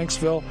at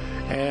Shanksville,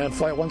 and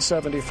flight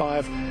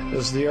 175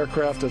 is the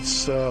aircraft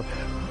that's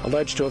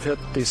alleged to have hit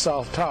the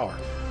South Tower.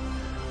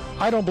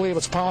 I don't believe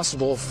it's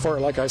possible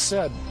for, like I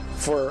said,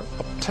 for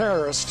a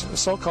terrorist, a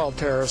so-called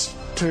terrorist,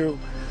 to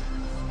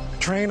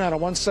train on a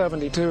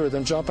 172,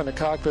 then jump in the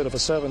cockpit of a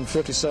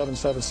 757,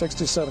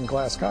 767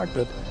 class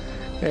cockpit,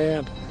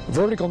 and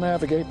vertical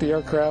navigate the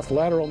aircraft,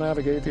 lateral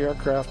navigate the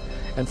aircraft,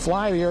 and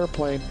fly the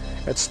airplane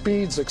at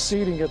speeds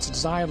exceeding its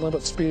design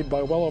limit speed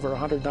by well over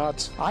 100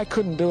 knots. I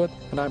couldn't do it,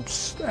 and I'm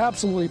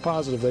absolutely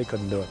positive they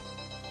couldn't do it.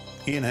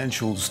 Ian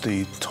Henschel's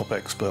the top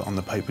expert on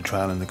the paper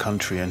trail in the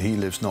country, and he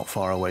lives not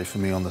far away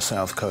from me on the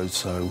south coast,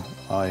 so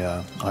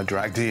I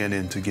dragged Ian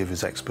in to give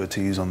his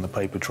expertise on the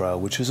paper trail,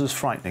 which is as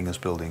frightening as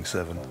Building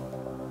 7.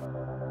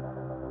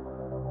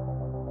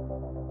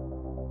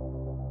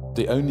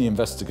 The only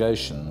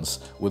investigations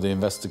were the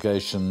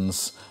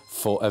investigations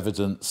for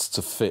evidence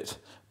to fit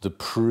the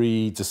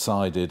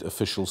pre-decided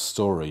official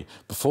story.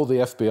 Before the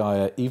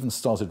FBI even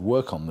started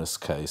work on this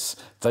case,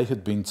 they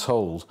had been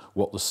told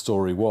what the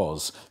story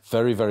was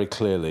very, very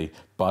clearly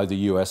by the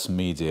US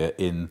media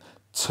in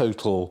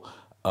total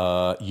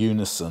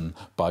unison,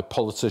 by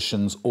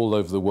politicians all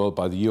over the world,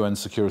 by the UN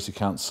Security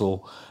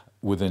Council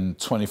within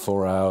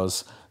 24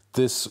 hours.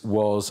 This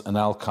was an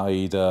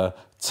Al-Qaeda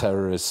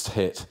terrorist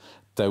hit.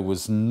 There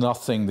was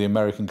nothing the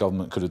American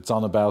government could have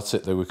done about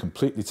it. They were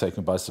completely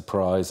taken by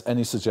surprise.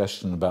 Any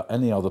suggestion about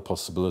any other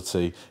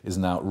possibility is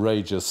an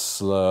outrageous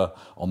slur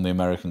on the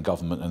American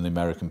government and the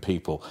American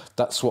people.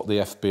 That's what the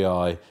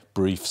FBI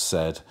brief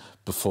said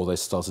before they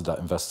started that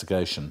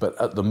investigation. But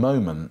at the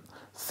moment,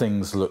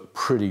 things look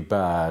pretty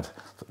bad.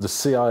 The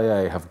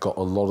CIA have got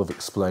a lot of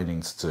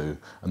explaining to do,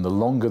 and the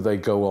longer they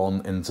go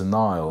on in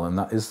denial, and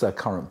that is their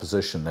current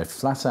position, they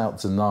flat out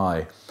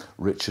deny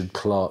Richard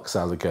Clarke's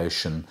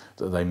allegation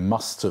that they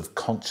must have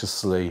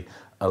consciously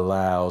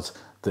allowed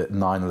the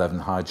 9/11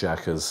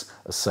 hijackers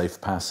a safe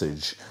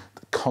passage,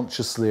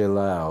 consciously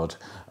allowed.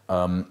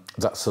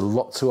 That's a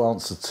lot to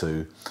answer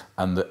to,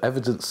 and the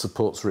evidence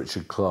supports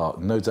Richard Clarke,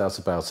 no doubt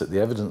about it.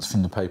 The evidence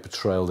from the paper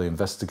trail, the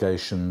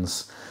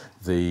investigations,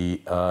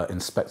 the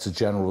Inspector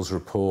General's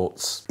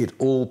reports, it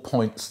all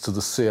points to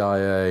the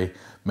CIA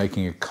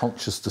making a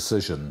conscious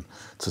decision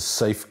to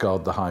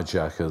safeguard the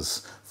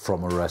hijackers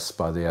from arrest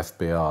by the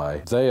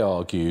FBI. They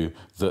argue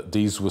that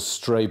these were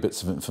stray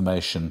bits of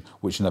information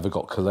which never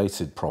got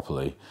collated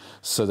properly.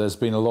 So there's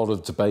been a lot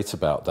of debate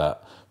about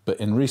that. But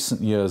in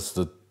recent years,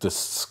 the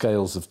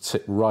scales have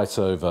tipped right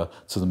over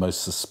to the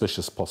most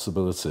suspicious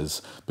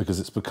possibilities, because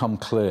it's become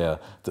clear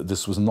that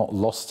this was not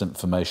lost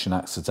information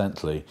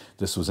accidentally.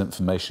 This was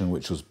information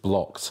which was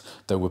blocked.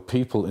 There were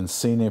people in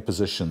senior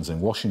positions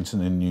in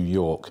Washington and New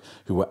York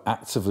who were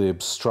actively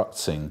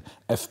obstructing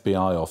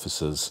FBI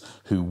officers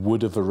who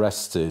would have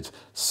arrested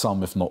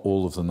some, if not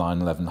all, of the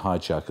 9/11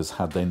 hijackers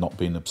had they not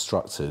been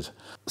obstructed.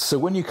 So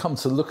when you come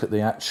to look at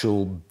the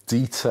actual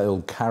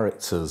detailed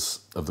characters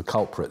of the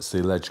culprits,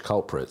 the alleged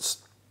culprits,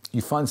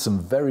 you find some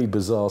very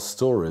bizarre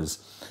stories.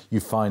 You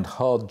find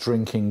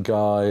hard-drinking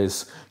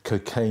guys,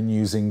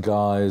 cocaine-using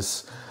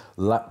guys,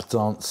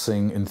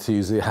 lap-dancing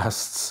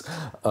enthusiasts,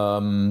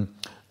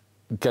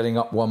 getting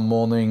up one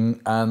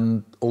morning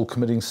and all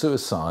committing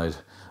suicide,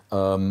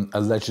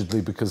 allegedly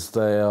because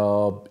they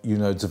are, you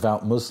know,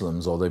 devout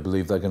Muslims, or they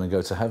believe they're going to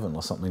go to heaven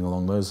or something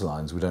along those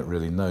lines. We don't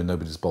really know.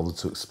 Nobody's bothered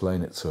to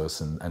explain it to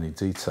us in any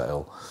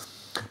detail.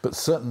 But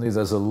certainly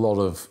there's a lot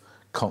of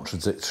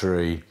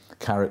contradictory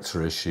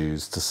character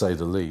issues, to say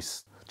the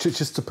least.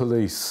 Chichester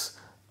Police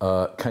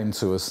came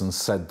to us and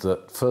said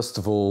that, first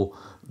of all,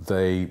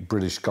 the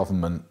British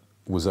government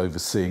was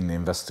overseeing the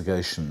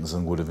investigations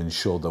and would have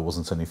ensured there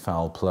wasn't any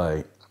foul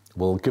play.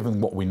 Well,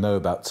 given what we know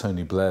about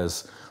Tony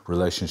Blair's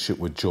relationship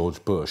with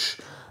George Bush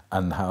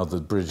and how the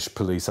British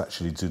police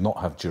actually do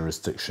not have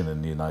jurisdiction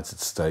in the United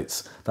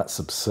States, that's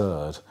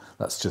absurd.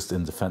 That's just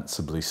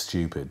indefensibly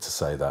stupid to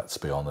say that, to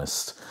be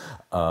honest.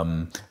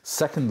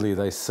 Secondly,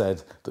 they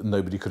said that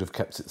nobody could have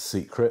kept it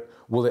secret.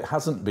 Well, it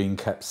hasn't been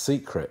kept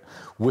secret.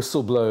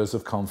 Whistleblowers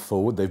have come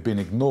forward. They've been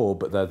ignored,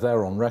 but they're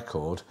there on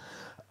record.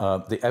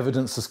 The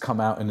evidence has come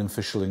out in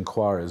official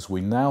inquiries. We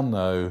now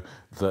know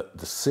that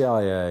the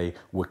CIA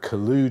were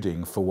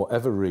colluding, for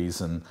whatever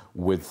reason,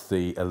 with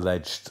the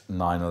alleged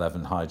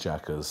 9/11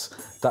 hijackers.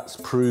 That's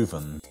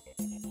proven.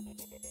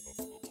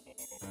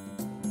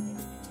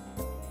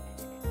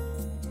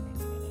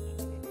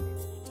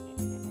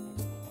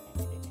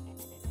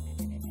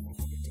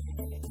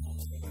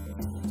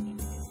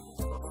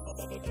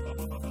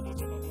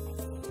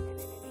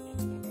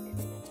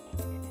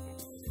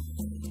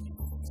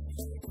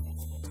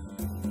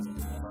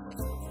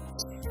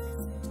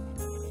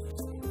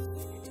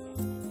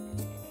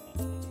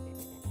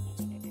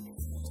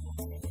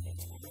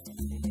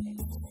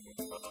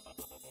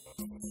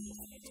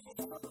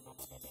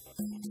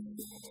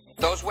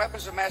 Those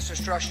weapons of mass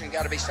destruction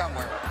got to be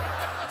somewhere.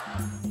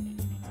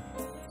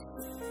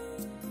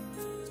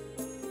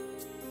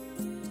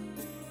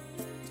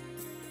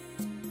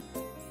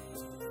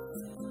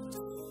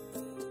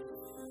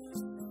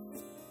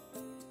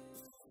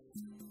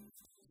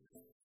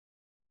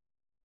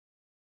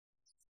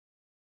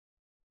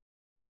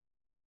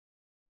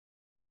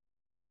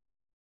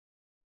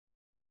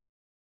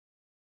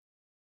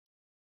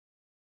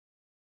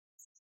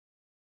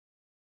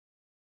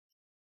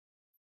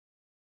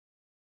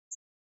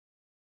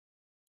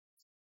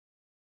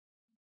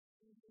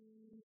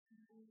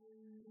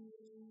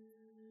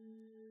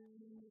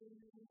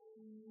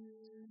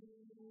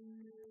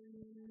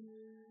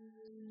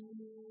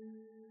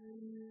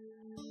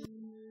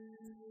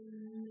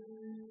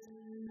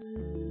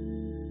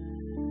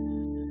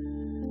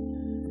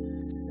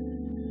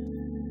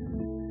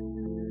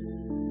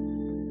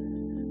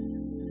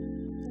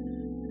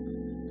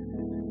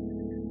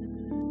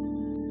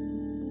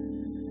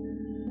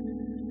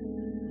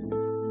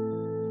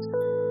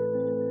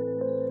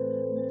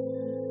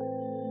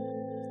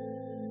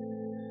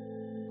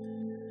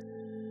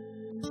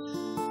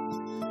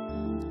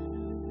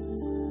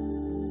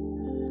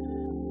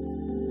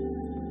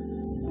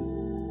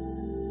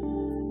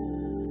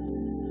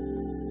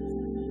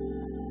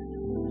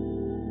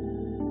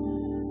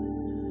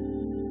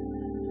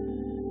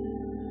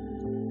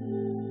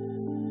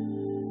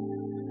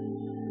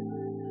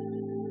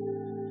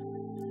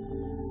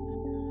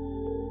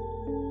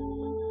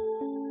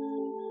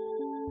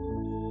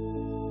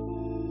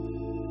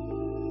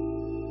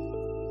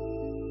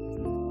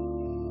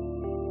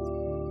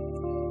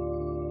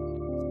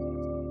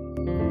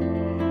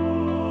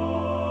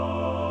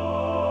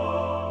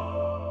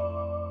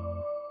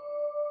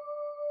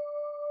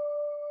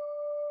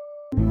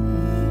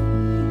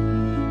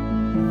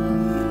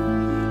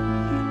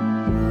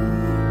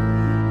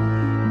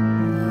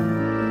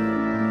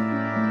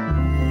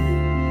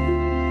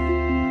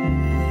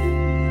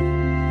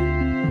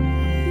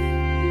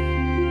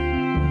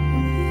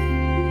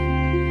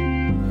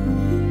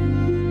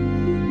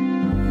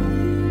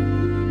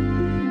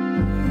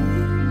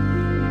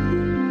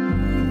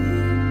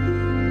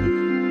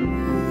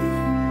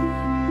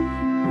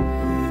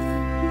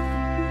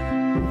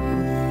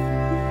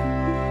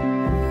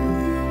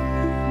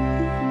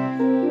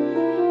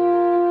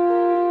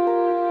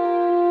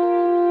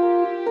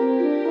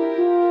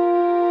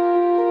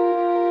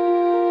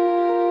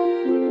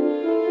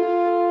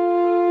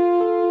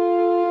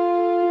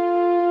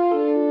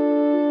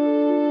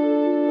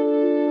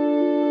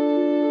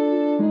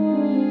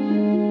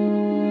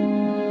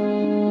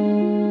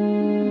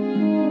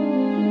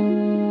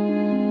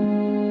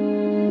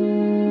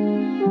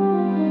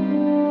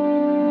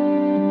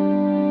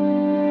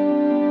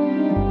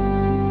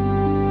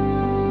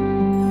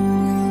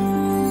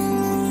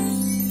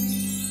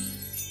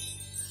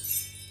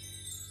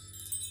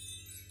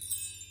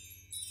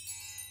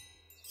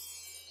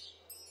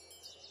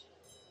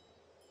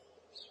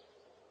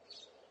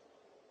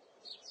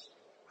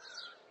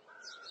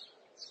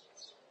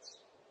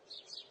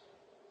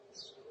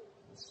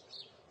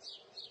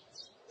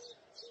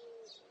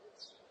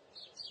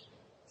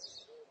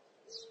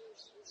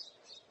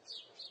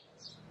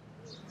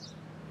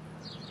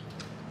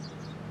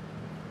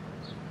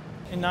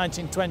 in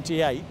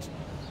 1928,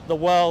 the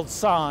world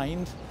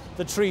signed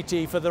the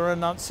Treaty for the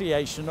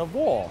Renunciation of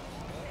War.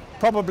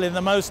 Probably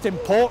the most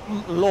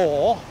important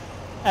law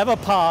ever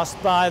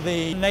passed by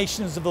the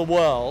nations of the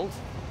world,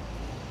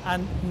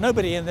 and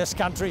nobody in this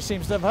country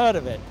seems to have heard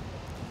of it.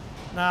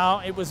 Now,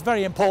 it was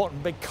very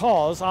important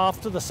because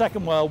after the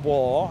Second World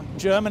War,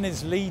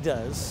 Germany's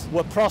leaders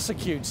were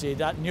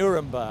prosecuted at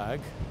Nuremberg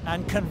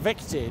and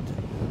convicted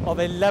of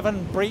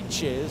 11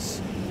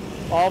 breaches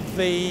of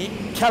the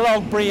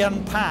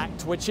Kellogg-Briand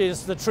Pact, which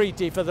is the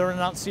Treaty for the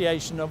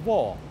Renunciation of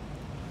War.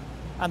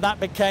 And that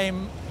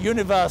became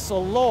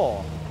universal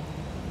law.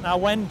 Now,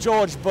 when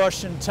George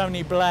Bush and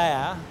Tony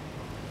Blair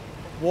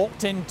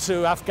walked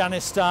into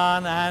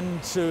Afghanistan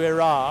and to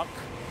Iraq,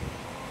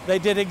 they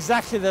did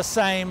exactly the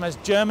same as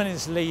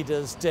Germany's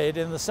leaders did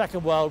in the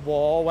Second World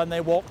War when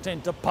they walked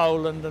into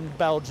Poland and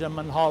Belgium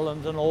and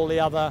Holland and all the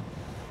other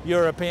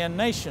European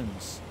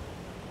nations.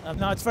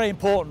 Now, it's very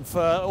important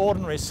for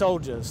ordinary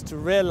soldiers to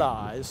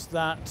realize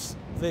that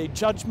the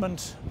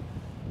judgment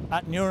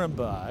at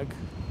Nuremberg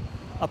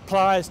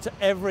applies to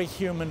every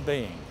human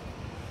being.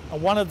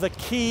 And one of the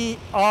key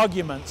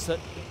arguments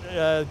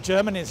that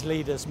Germany's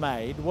leaders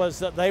made was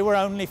that they were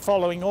only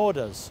following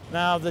orders.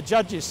 Now, the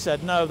judges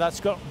said, no,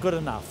 that's not good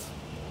enough.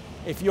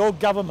 If your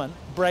government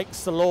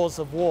breaks the laws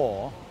of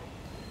war,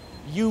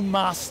 you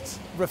must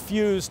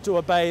refuse to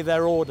obey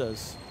their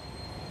orders.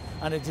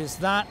 And it is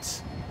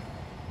that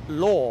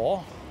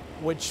law,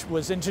 which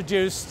was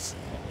introduced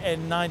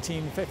in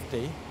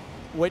 1950,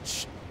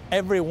 which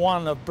every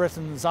one of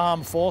Britain's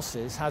armed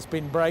forces has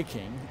been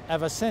breaking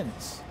ever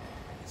since.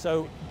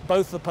 So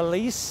both the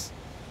police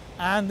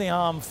and the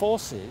armed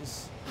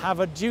forces have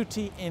a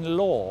duty in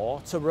law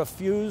to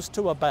refuse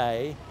to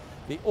obey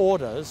the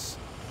orders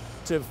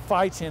to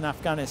fight in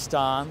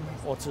Afghanistan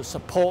or to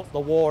support the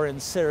war in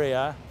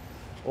Syria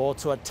or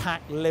to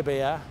attack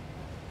Libya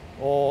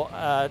or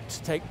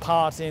to take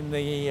part in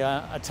the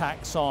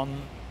attacks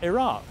on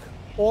Iraq.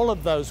 All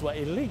of those were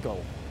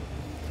illegal.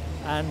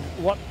 And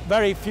what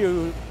very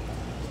few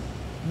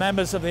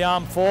members of the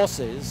armed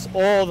forces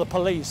or the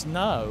police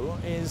know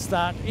is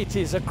that it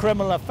is a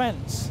criminal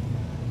offence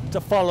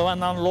to follow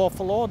an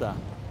unlawful order.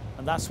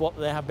 And that's what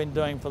they have been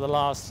doing for the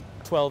last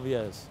 12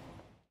 years.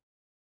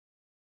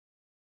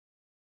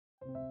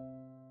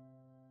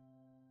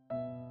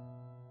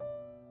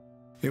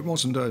 It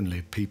wasn't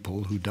only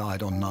people who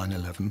died on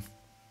 9/11,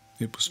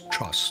 it was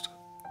trust.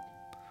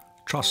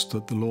 Trust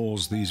that the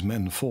laws these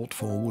men fought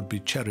for would be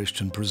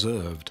cherished and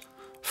preserved.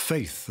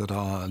 Faith that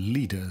our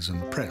leaders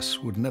and press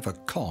would never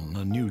con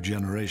a new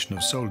generation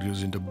of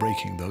soldiers into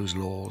breaking those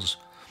laws.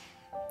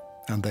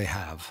 And they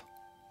have.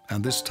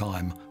 And this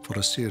time for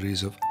a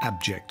series of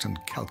abject and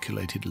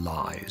calculated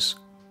lies.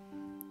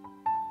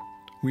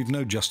 We've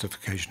no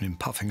justification in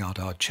puffing out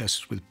our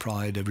chests with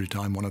pride every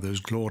time one of those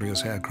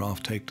glorious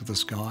aircraft take to the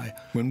sky,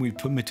 when we've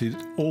permitted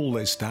all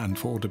they stand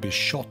for to be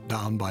shot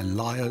down by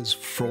liars,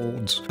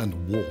 frauds, and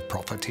war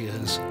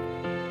profiteers.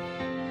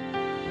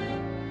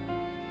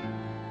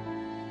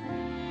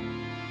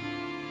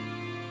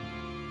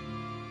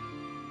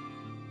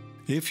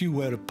 If you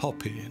wear a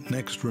poppy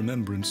next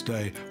Remembrance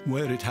Day,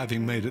 wear it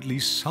having made at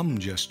least some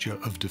gesture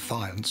of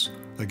defiance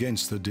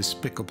against the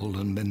despicable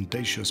and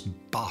mendacious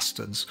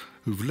bastards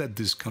who've led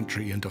this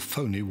country into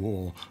phony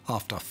war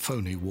after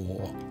phony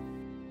war.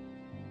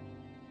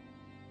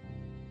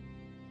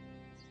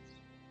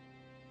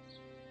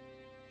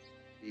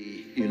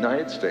 The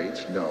United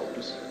States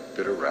knows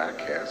that Iraq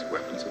has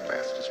weapons of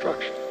mass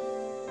destruction.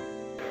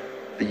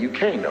 The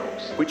UK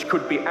knows. Which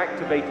could be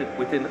activated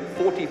within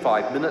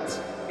 45 minutes,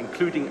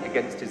 including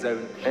against his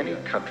own. Any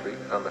country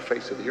on the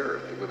face of the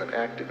earth with an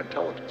active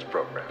intelligence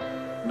program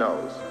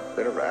knows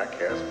that Iraq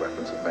has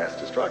weapons of mass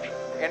destruction.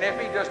 And if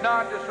he does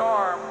not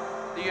disarm,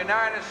 the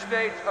United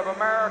States of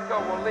America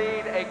will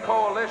lead a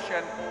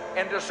coalition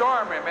and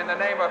disarm him in the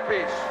name of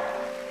peace.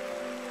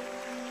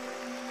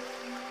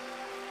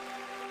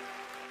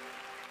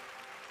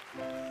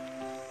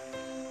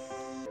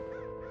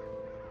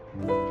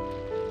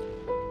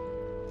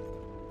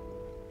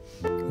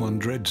 One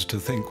dreads to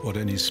think what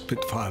any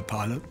Spitfire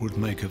pilot would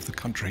make of the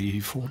country he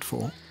fought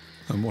for,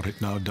 and what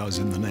it now does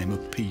in the name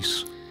of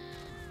peace.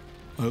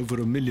 Over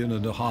 1.5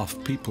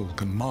 million people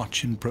can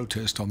march in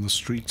protest on the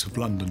streets of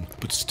London,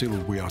 but still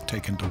we are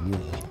taken to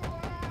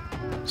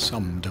war.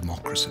 Some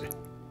democracy.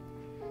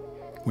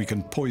 We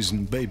can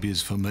poison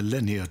babies for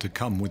millennia to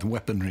come with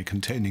weaponry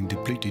containing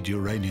depleted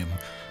uranium,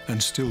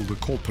 and still the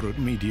corporate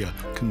media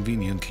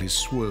conveniently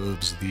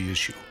swerves the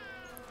issue.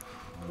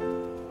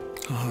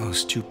 How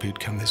stupid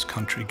can this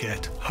country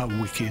get? How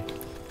wicked.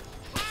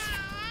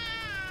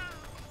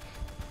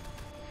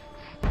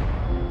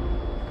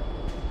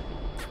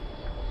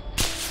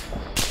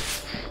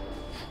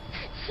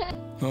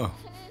 Oh,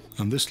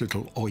 and this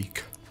little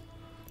oik,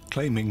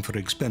 claiming for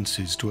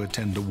expenses to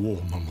attend a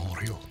war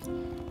memorial.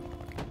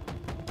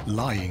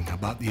 Lying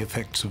about the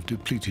effects of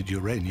depleted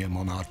uranium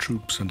on our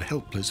troops and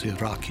helpless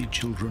Iraqi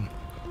children.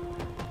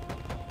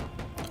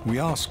 We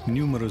asked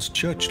numerous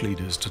church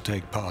leaders to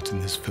take part in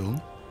this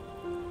film.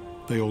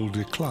 They all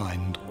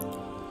declined.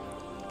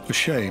 A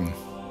shame.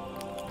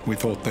 We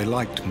thought they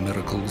liked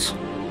miracles.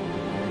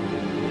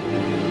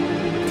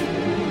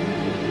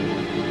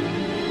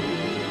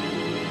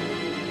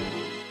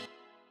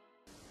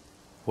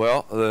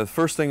 Well, the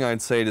first thing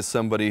I'd say to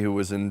somebody who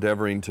was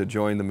endeavoring to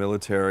join the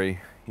military,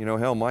 you know,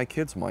 hell, my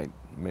kids might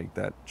make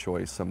that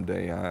choice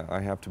someday.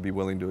 I have to be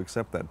willing to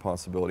accept that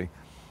possibility.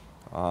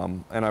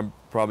 And I'd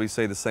probably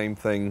say the same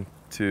thing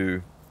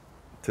to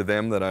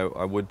them that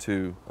I would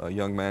to a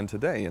young man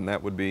today, and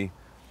that would be,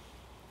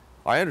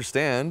 I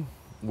understand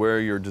where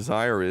your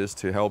desire is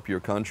to help your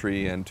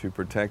country and to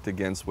protect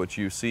against what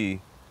you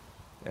see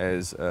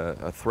as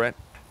a threat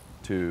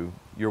to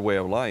your way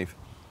of life.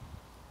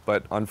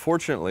 But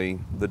unfortunately,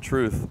 the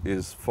truth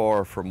is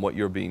far from what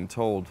you're being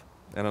told.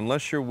 And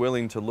unless you're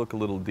willing to look a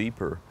little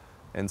deeper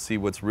and see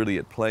what's really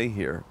at play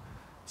here,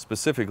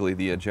 specifically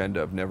the agenda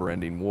of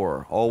never-ending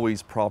war,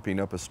 always propping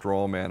up a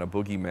straw man, a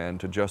boogeyman,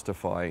 to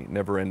justify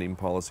never-ending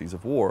policies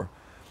of war,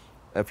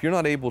 if you're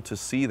not able to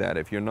see that,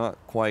 if you're not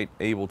quite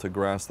able to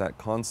grasp that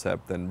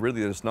concept, then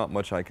really there's not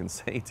much I can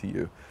say to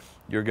you.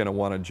 You're going to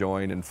want to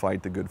join and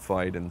fight the good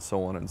fight and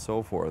so on and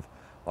so forth.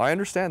 I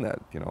understand that.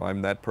 You know,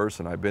 I'm that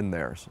person. I've been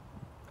there.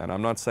 And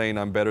I'm not saying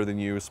I'm better than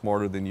you,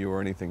 smarter than you, or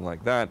anything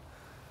like that.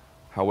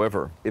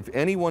 However, if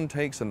anyone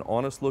takes an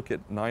honest look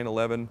at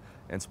 9/11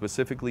 and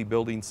specifically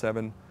Building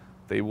 7,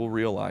 they will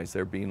realize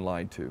they're being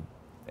lied to.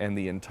 And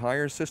the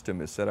entire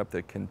system is set up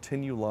to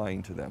continue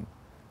lying to them.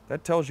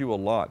 That tells you a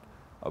lot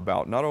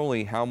about not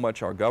only how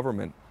much our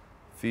government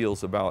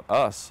feels about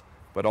us,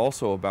 but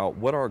also about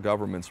what our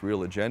government's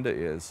real agenda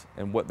is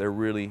and what they're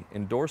really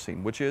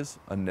endorsing, which is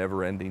a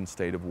never-ending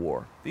state of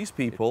war. These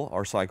people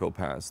are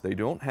psychopaths. They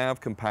don't have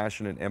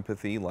compassion and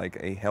empathy like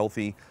a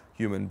healthy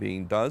human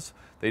being does.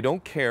 They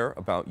don't care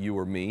about you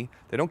or me.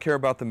 They don't care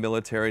about the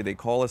military. They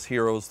call us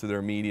heroes through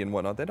their media and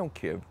whatnot. They don't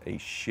give a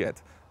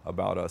shit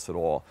about us at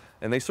all.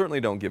 And they certainly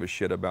don't give a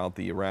shit about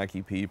the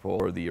Iraqi people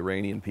or the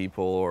Iranian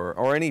people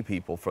or any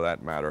people for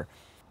that matter.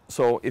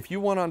 So if you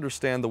want to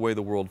understand the way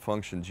the world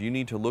functions, you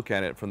need to look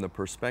at it from the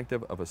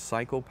perspective of a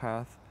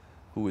psychopath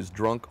who is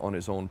drunk on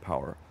his own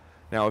power.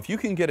 Now, if you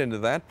can get into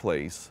that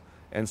place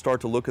and start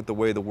to look at the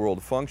way the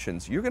world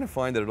functions, you're going to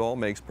find that it all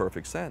makes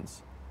perfect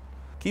sense.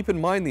 Keep in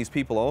mind, these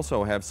people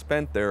also have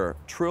spent their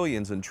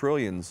trillions and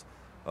trillions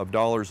of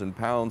dollars and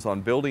pounds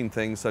on building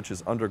things such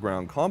as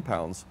underground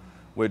compounds,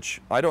 which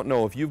I don't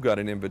know if you've got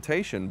an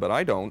invitation, but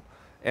I don't.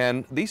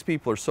 And these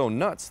people are so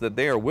nuts that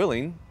they are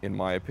willing, in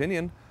my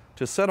opinion,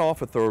 to set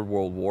off a third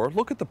world war.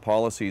 Look at the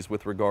policies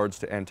with regards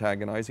to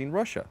antagonizing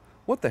Russia.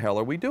 What the hell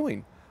are we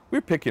doing?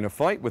 We're picking a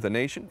fight with a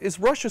nation. Is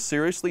Russia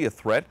seriously a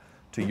threat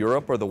to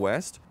Europe or the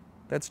West?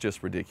 That's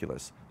just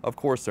ridiculous. Of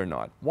course they're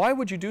not. Why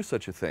would you do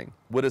such a thing?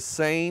 Would a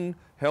sane,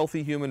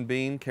 healthy human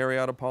being carry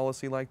out a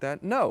policy like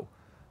that? No.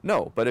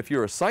 No. But if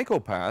you're a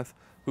psychopath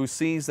who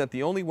sees that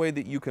the only way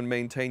that you can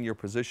maintain your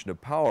position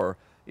of power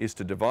is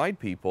to divide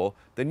people,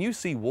 then you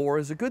see war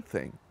as a good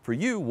thing. For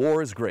you,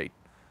 war is great.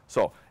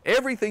 So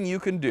everything you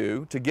can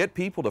do to get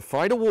people to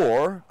fight a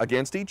war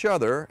against each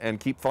other and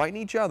keep fighting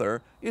each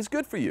other is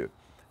good for you.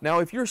 Now,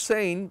 if you're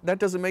sane, that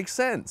doesn't make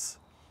sense.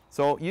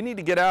 So you need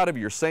to get out of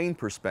your sane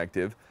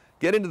perspective,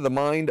 get into the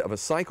mind of a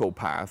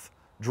psychopath,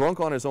 drunk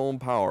on his own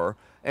power,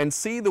 and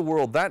see the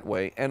world that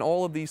way, and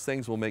all of these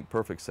things will make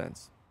perfect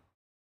sense.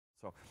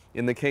 So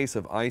in the case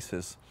of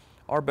ISIS,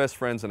 our best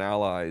friends and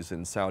allies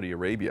in Saudi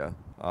Arabia,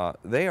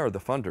 they are the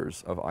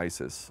funders of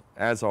ISIS,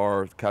 as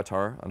are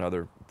Qatar,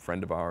 another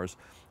friend of ours.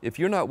 If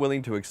you're not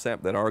willing to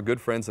accept that our good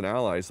friends and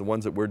allies, the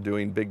ones that we're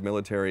doing big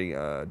military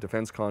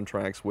defense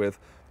contracts with,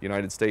 the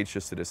United States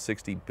just did a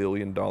 $60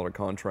 billion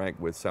contract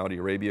with Saudi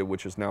Arabia,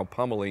 which is now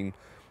pummeling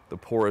the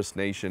poorest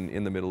nation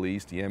in the Middle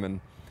East,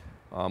 Yemen.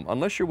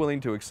 Unless you're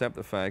willing to accept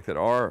the fact that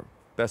our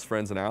best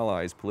friends and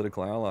allies,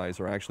 political allies,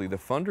 are actually the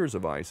funders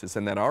of ISIS,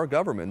 and that our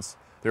governments,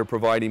 they're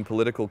providing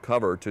political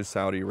cover to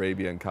Saudi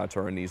Arabia and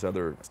Qatar and these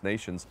other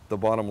nations, the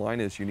bottom line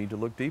is you need to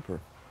look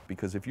deeper.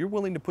 Because if you're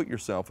willing to put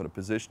yourself in a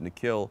position to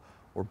kill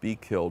or be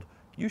killed,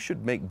 you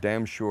should make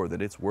damn sure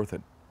that it's worth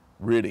it,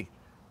 really.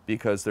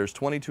 Because there's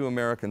 22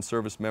 American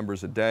service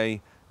members a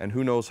day, and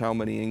who knows how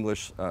many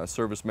English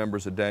service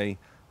members a day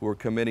who are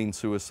committing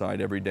suicide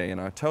every day. And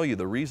I tell you,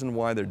 the reason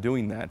why they're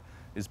doing that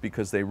is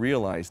because they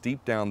realize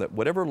deep down that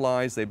whatever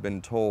lies they've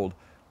been told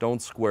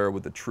don't square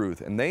with the truth.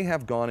 And they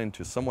have gone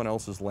into someone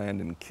else's land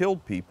and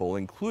killed people,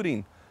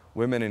 including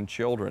women and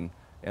children,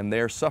 and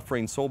they're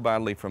suffering so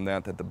badly from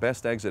that that the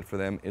best exit for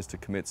them is to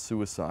commit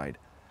suicide.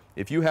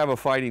 If you have a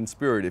fighting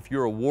spirit, if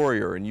you're a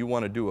warrior and you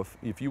want to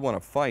if you want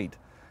to fight,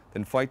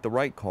 then fight the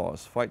right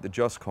cause, fight the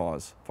just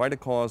cause, fight a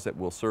cause that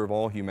will serve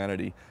all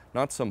humanity,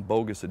 not some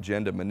bogus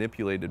agenda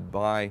manipulated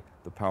by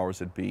the powers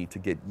that be to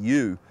get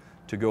you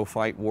to go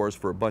fight wars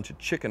for a bunch of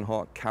chicken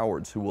hawk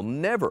cowards who will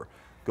never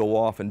go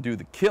off and do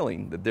the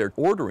killing that they're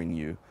ordering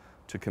you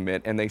to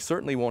commit, and they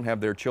certainly won't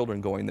have their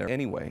children going there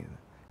anyway.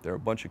 They're a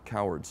bunch of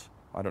cowards.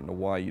 I don't know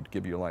why you'd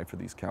give your life for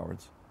these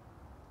cowards.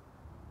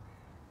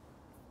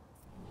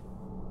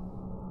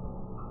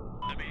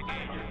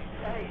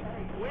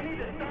 We need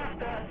to stop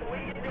that. We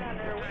get down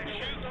there.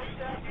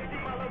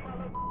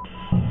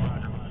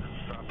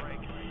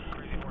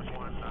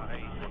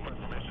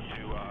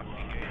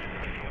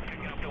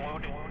 I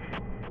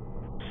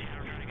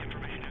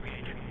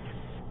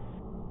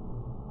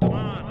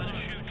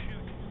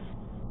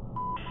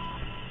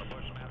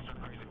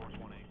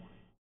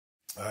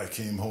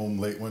came home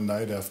late one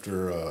night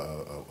after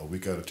a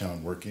week out of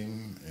town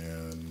working,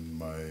 and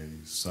my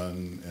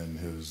son and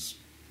his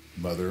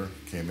mother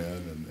came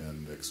in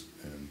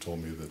and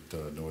told me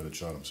that Noah had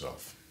shot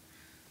himself.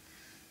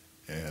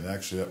 And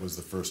actually, that was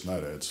the first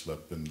night I had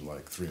slept in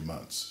like 3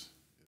 months.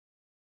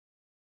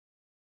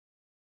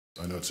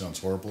 I know it sounds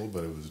horrible,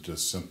 but it was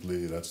just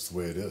simply, that's the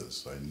way it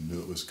is. I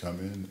knew it was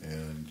coming,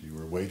 and you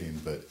were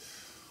waiting. But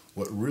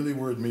what really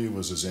worried me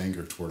was his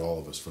anger toward all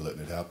of us for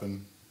letting it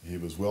happen. He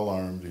was well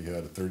armed. He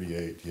had a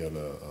 .38. He had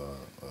a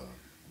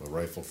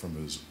rifle from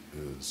his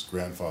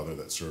grandfather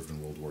that served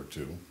in World War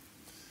II.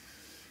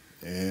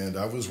 And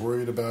I was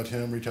worried about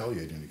him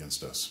retaliating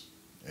against us.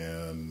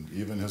 And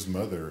even his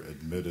mother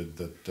admitted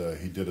that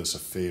he did us a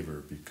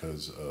favor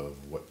because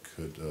of what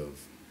could have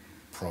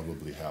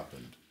probably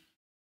happened.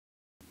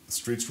 The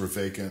streets were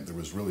vacant. There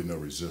was really no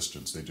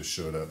resistance. They just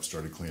showed up,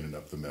 started cleaning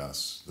up the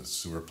mess. The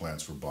sewer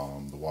plants were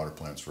bombed. The water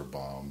plants were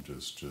bombed.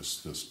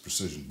 Just this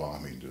precision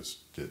bombing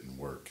just didn't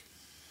work.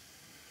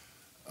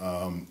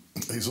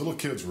 These little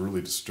kids were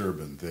really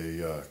disturbing.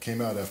 They came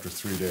out after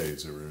 3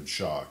 days. They were in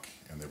shock,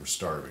 and they were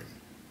starving.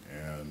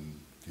 And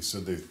he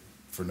said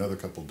for another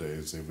couple of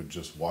days, they would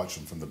just watch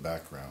them from the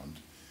background.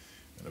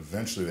 And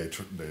eventually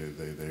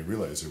they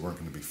realized they weren't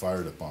going to be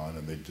fired upon,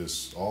 and they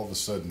just all of a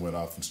sudden went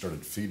off and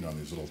started feeding on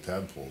these little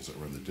tadpoles that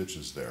were in the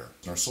ditches there.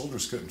 And our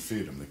soldiers couldn't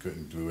feed them. They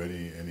couldn't do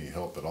any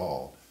help at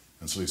all.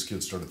 And so these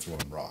kids started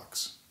throwing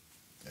rocks.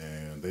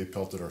 And they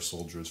pelted our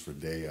soldiers for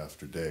day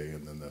after day,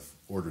 and then the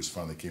orders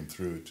finally came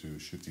through to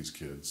shoot these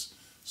kids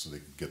so they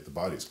could get the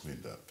bodies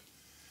cleaned up.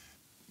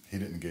 He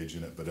didn't engage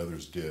in it, but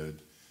others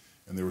did.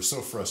 And they were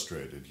so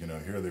frustrated. You know,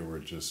 here they were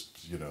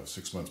just,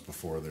 6 months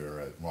before they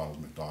were at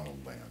Ronald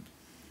McDonald land.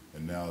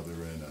 And now they're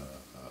in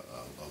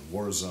a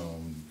war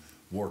zone.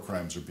 War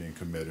crimes are being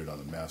committed on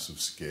a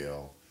massive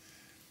scale.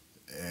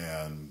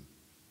 And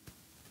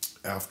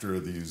after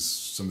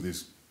some of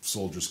these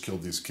soldiers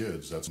killed these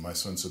kids, my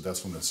son said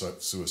that's when the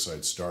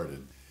suicide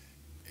started.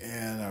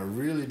 And I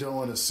really don't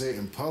want to say it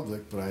in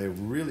public, but I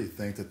really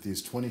think that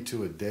these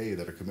 22 a day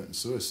that are committing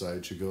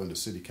suicide should go into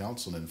city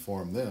council and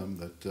inform them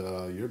that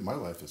my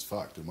life is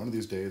fucked. And one of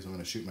these days I'm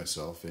going to shoot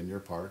myself in your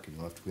park, and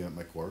you'll have to clean up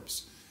my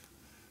corpse.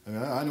 I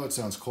mean, I know it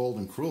sounds cold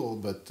and cruel,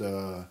 but,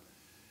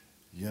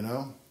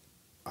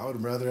 I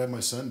would rather have my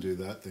son do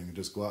that than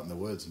just go out in the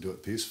woods and do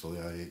it peacefully.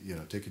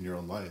 Taking your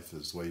own life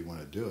is the way you want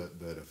to do it.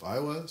 But if I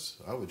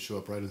would show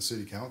up right in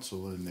city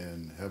council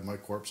and have my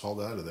corpse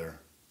hauled out of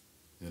there.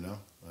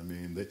 I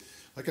mean,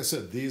 like I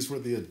said, these were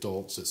the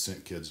adults that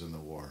sent kids in the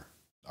war.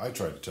 I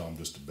tried to tell them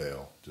just to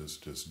bail.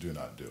 Just do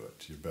not do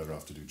it. You're better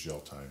off to do jail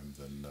time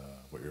than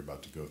what you're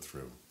about to go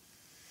through.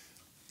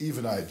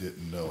 Even I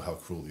didn't know how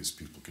cruel these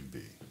people could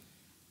be.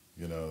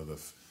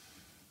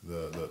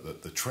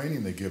 The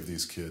training they give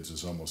these kids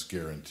is almost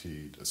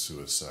guaranteed a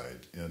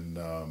suicide. In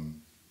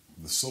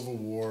the Civil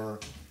War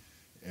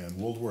and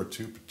World War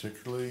II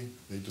particularly,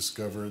 they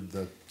discovered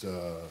that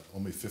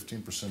only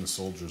 15% of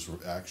soldiers were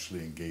actually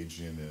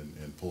engaging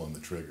in pulling the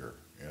trigger.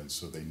 And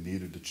so they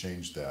needed to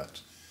change that.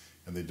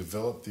 And they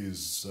developed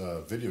these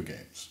video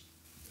games.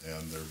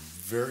 And they're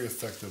very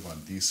effective on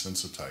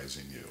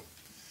desensitizing you.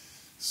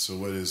 So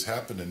what is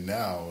happening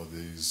now,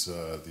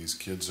 these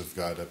kids have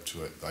got up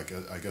to it,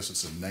 I guess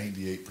it's a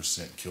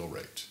 98% kill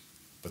rate,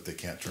 but they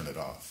can't turn it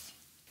off.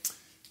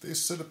 They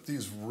set up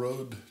these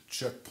road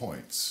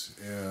checkpoints,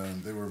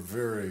 and they were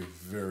very,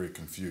 very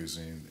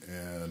confusing,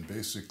 and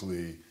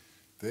basically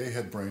they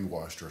had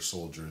brainwashed our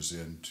soldiers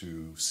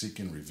into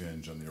seeking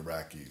revenge on the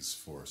Iraqis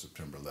for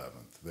September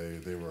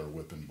 11th. They were a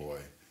whipping boy.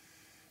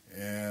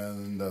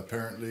 And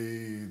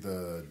apparently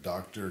the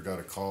doctor got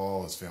a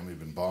call, his family had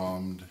been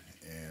bombed,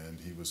 and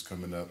he was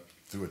coming up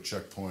through a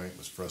checkpoint,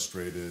 was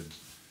frustrated,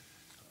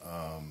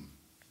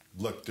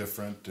 looked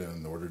different,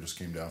 and the order just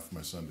came down for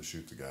my son to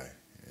shoot the guy.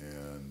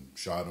 And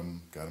shot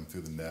him, got him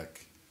through the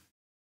neck.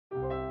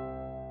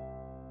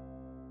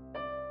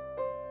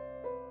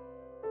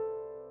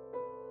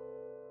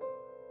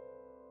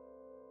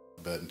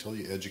 But until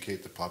you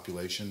educate the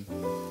population,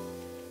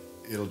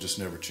 it'll just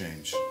never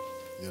change.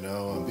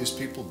 And these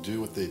people do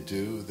what they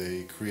do.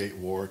 They create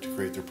war to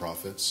create their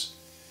profits.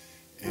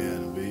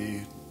 And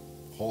we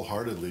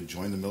wholeheartedly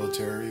join the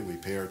military, we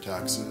pay our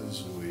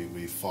taxes,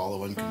 we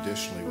follow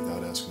unconditionally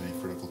without asking any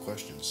critical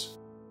questions.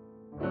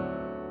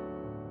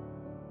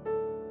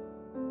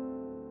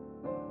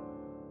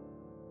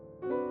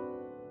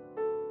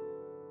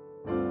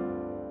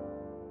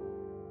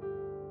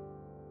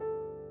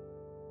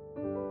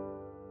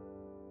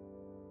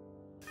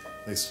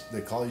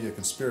 They call you a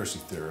conspiracy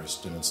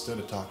theorist, and instead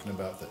of talking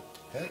about the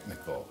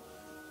technical,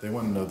 they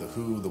want to know the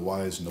who, the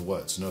whys, and the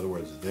whats. In other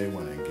words, they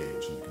want to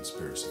engage in the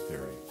conspiracy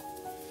theory.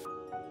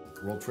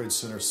 World Trade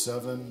Center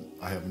 7,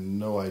 I have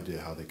no idea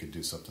how they could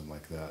do something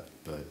like that,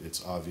 but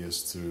it's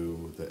obvious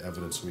through the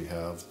evidence we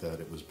have that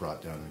it was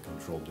brought down in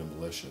controlled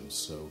demolition.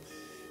 So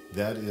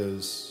that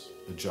is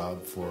a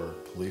job for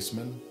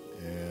policemen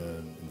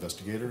and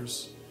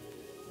investigators,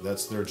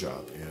 that's their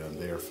job, and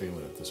they are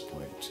failing at this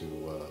point to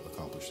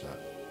accomplish that.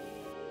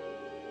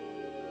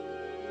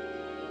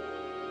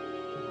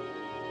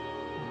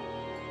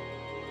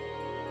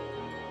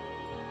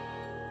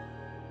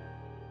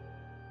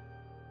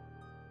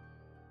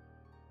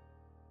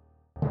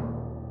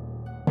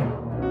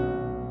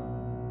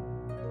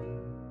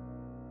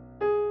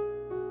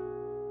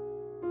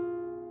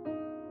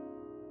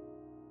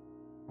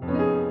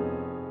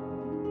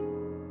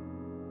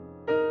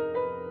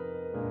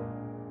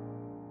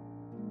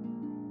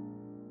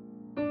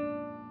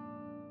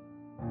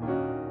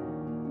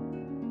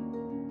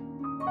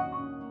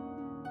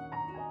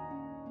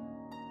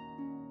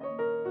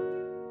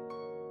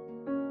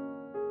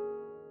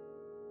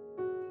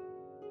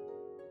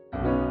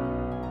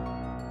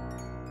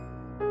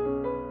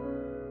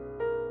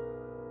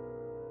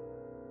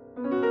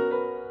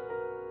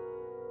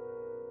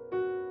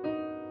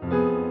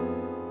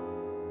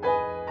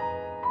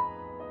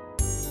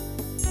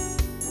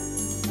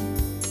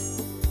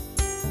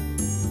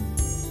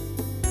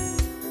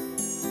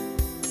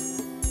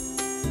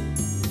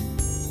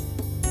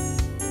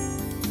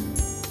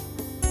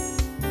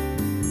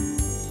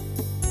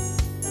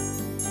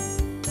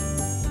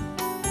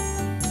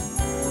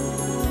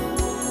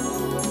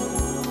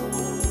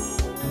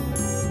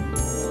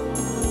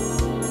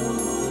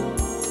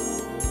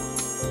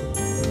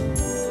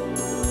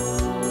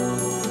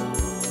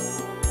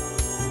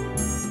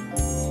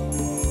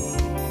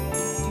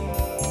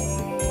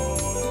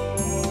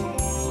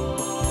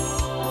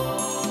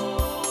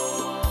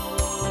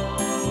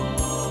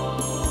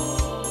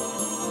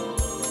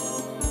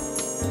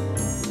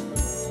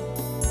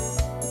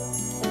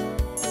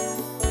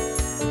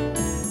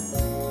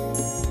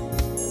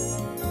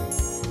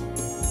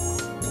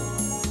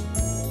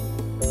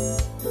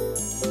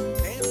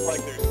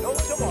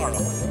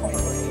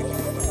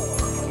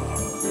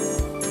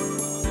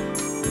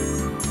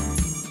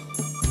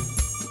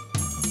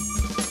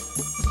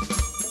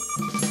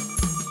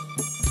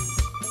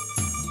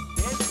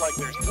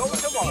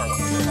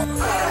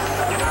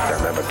 I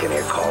remember getting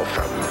a call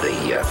from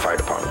the fire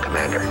department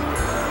commander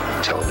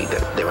telling me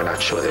that they were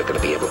not sure they were going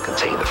to be able to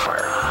contain the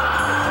fire.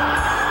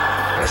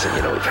 And I said,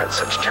 you know, we've had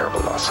such terrible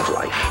loss of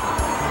life.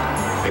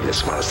 Maybe the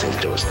smartest thing to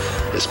do is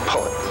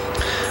pull it.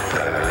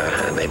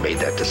 And they made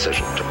that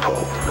decision to pull,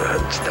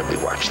 and then we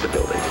watched the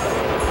building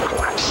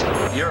collapse.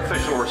 Your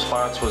official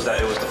response was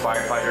that it was the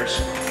firefighters.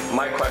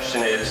 My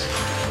question is,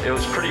 it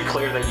was pretty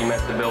clear that you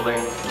meant the building,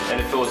 and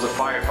if it was the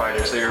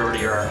firefighters, they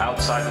already are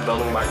outside the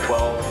building by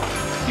 12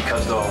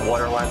 because the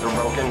water lines were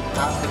broken.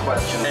 Ask the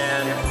question.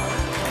 And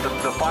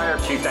the fire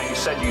chief that you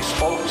said you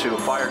spoke to,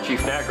 Fire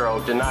Chief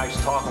Negro, denies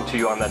talking to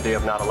you on that day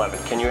of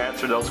 9/11. Can you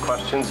answer those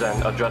questions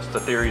and address the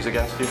theories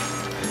against you?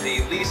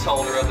 The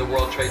leaseholder of the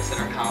World Trade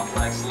Center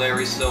complex,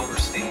 Larry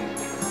Silverstein,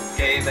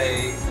 gave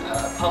a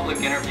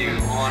public interview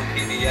on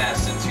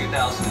PBS in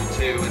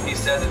 2002, and he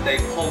said that they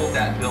pulled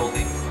that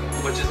building,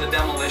 which is a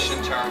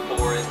demolition term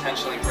for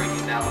intentionally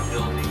bringing down a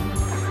building.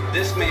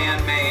 This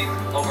man made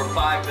over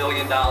 $5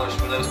 billion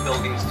from those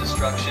buildings'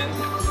 destruction,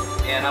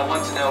 and I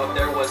want to know if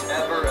there was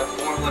ever a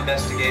formal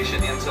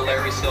investigation into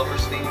Larry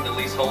Silverstein, the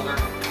leaseholder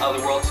of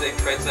the World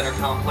Trade Center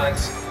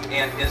complex,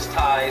 and his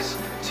ties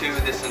to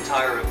this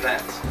entire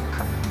event.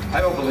 I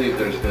don't believe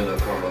there's been a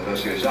formal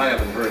investigation. I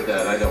haven't heard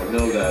that. I don't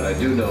know that. I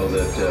do know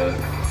that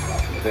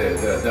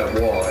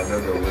that wall, I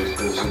remember,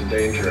 was in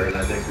danger, and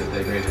I think that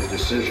they made a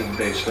decision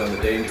based on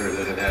the danger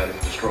that it had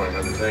of destroying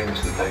other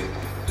things, that they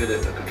did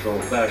it in a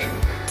controlled fashion.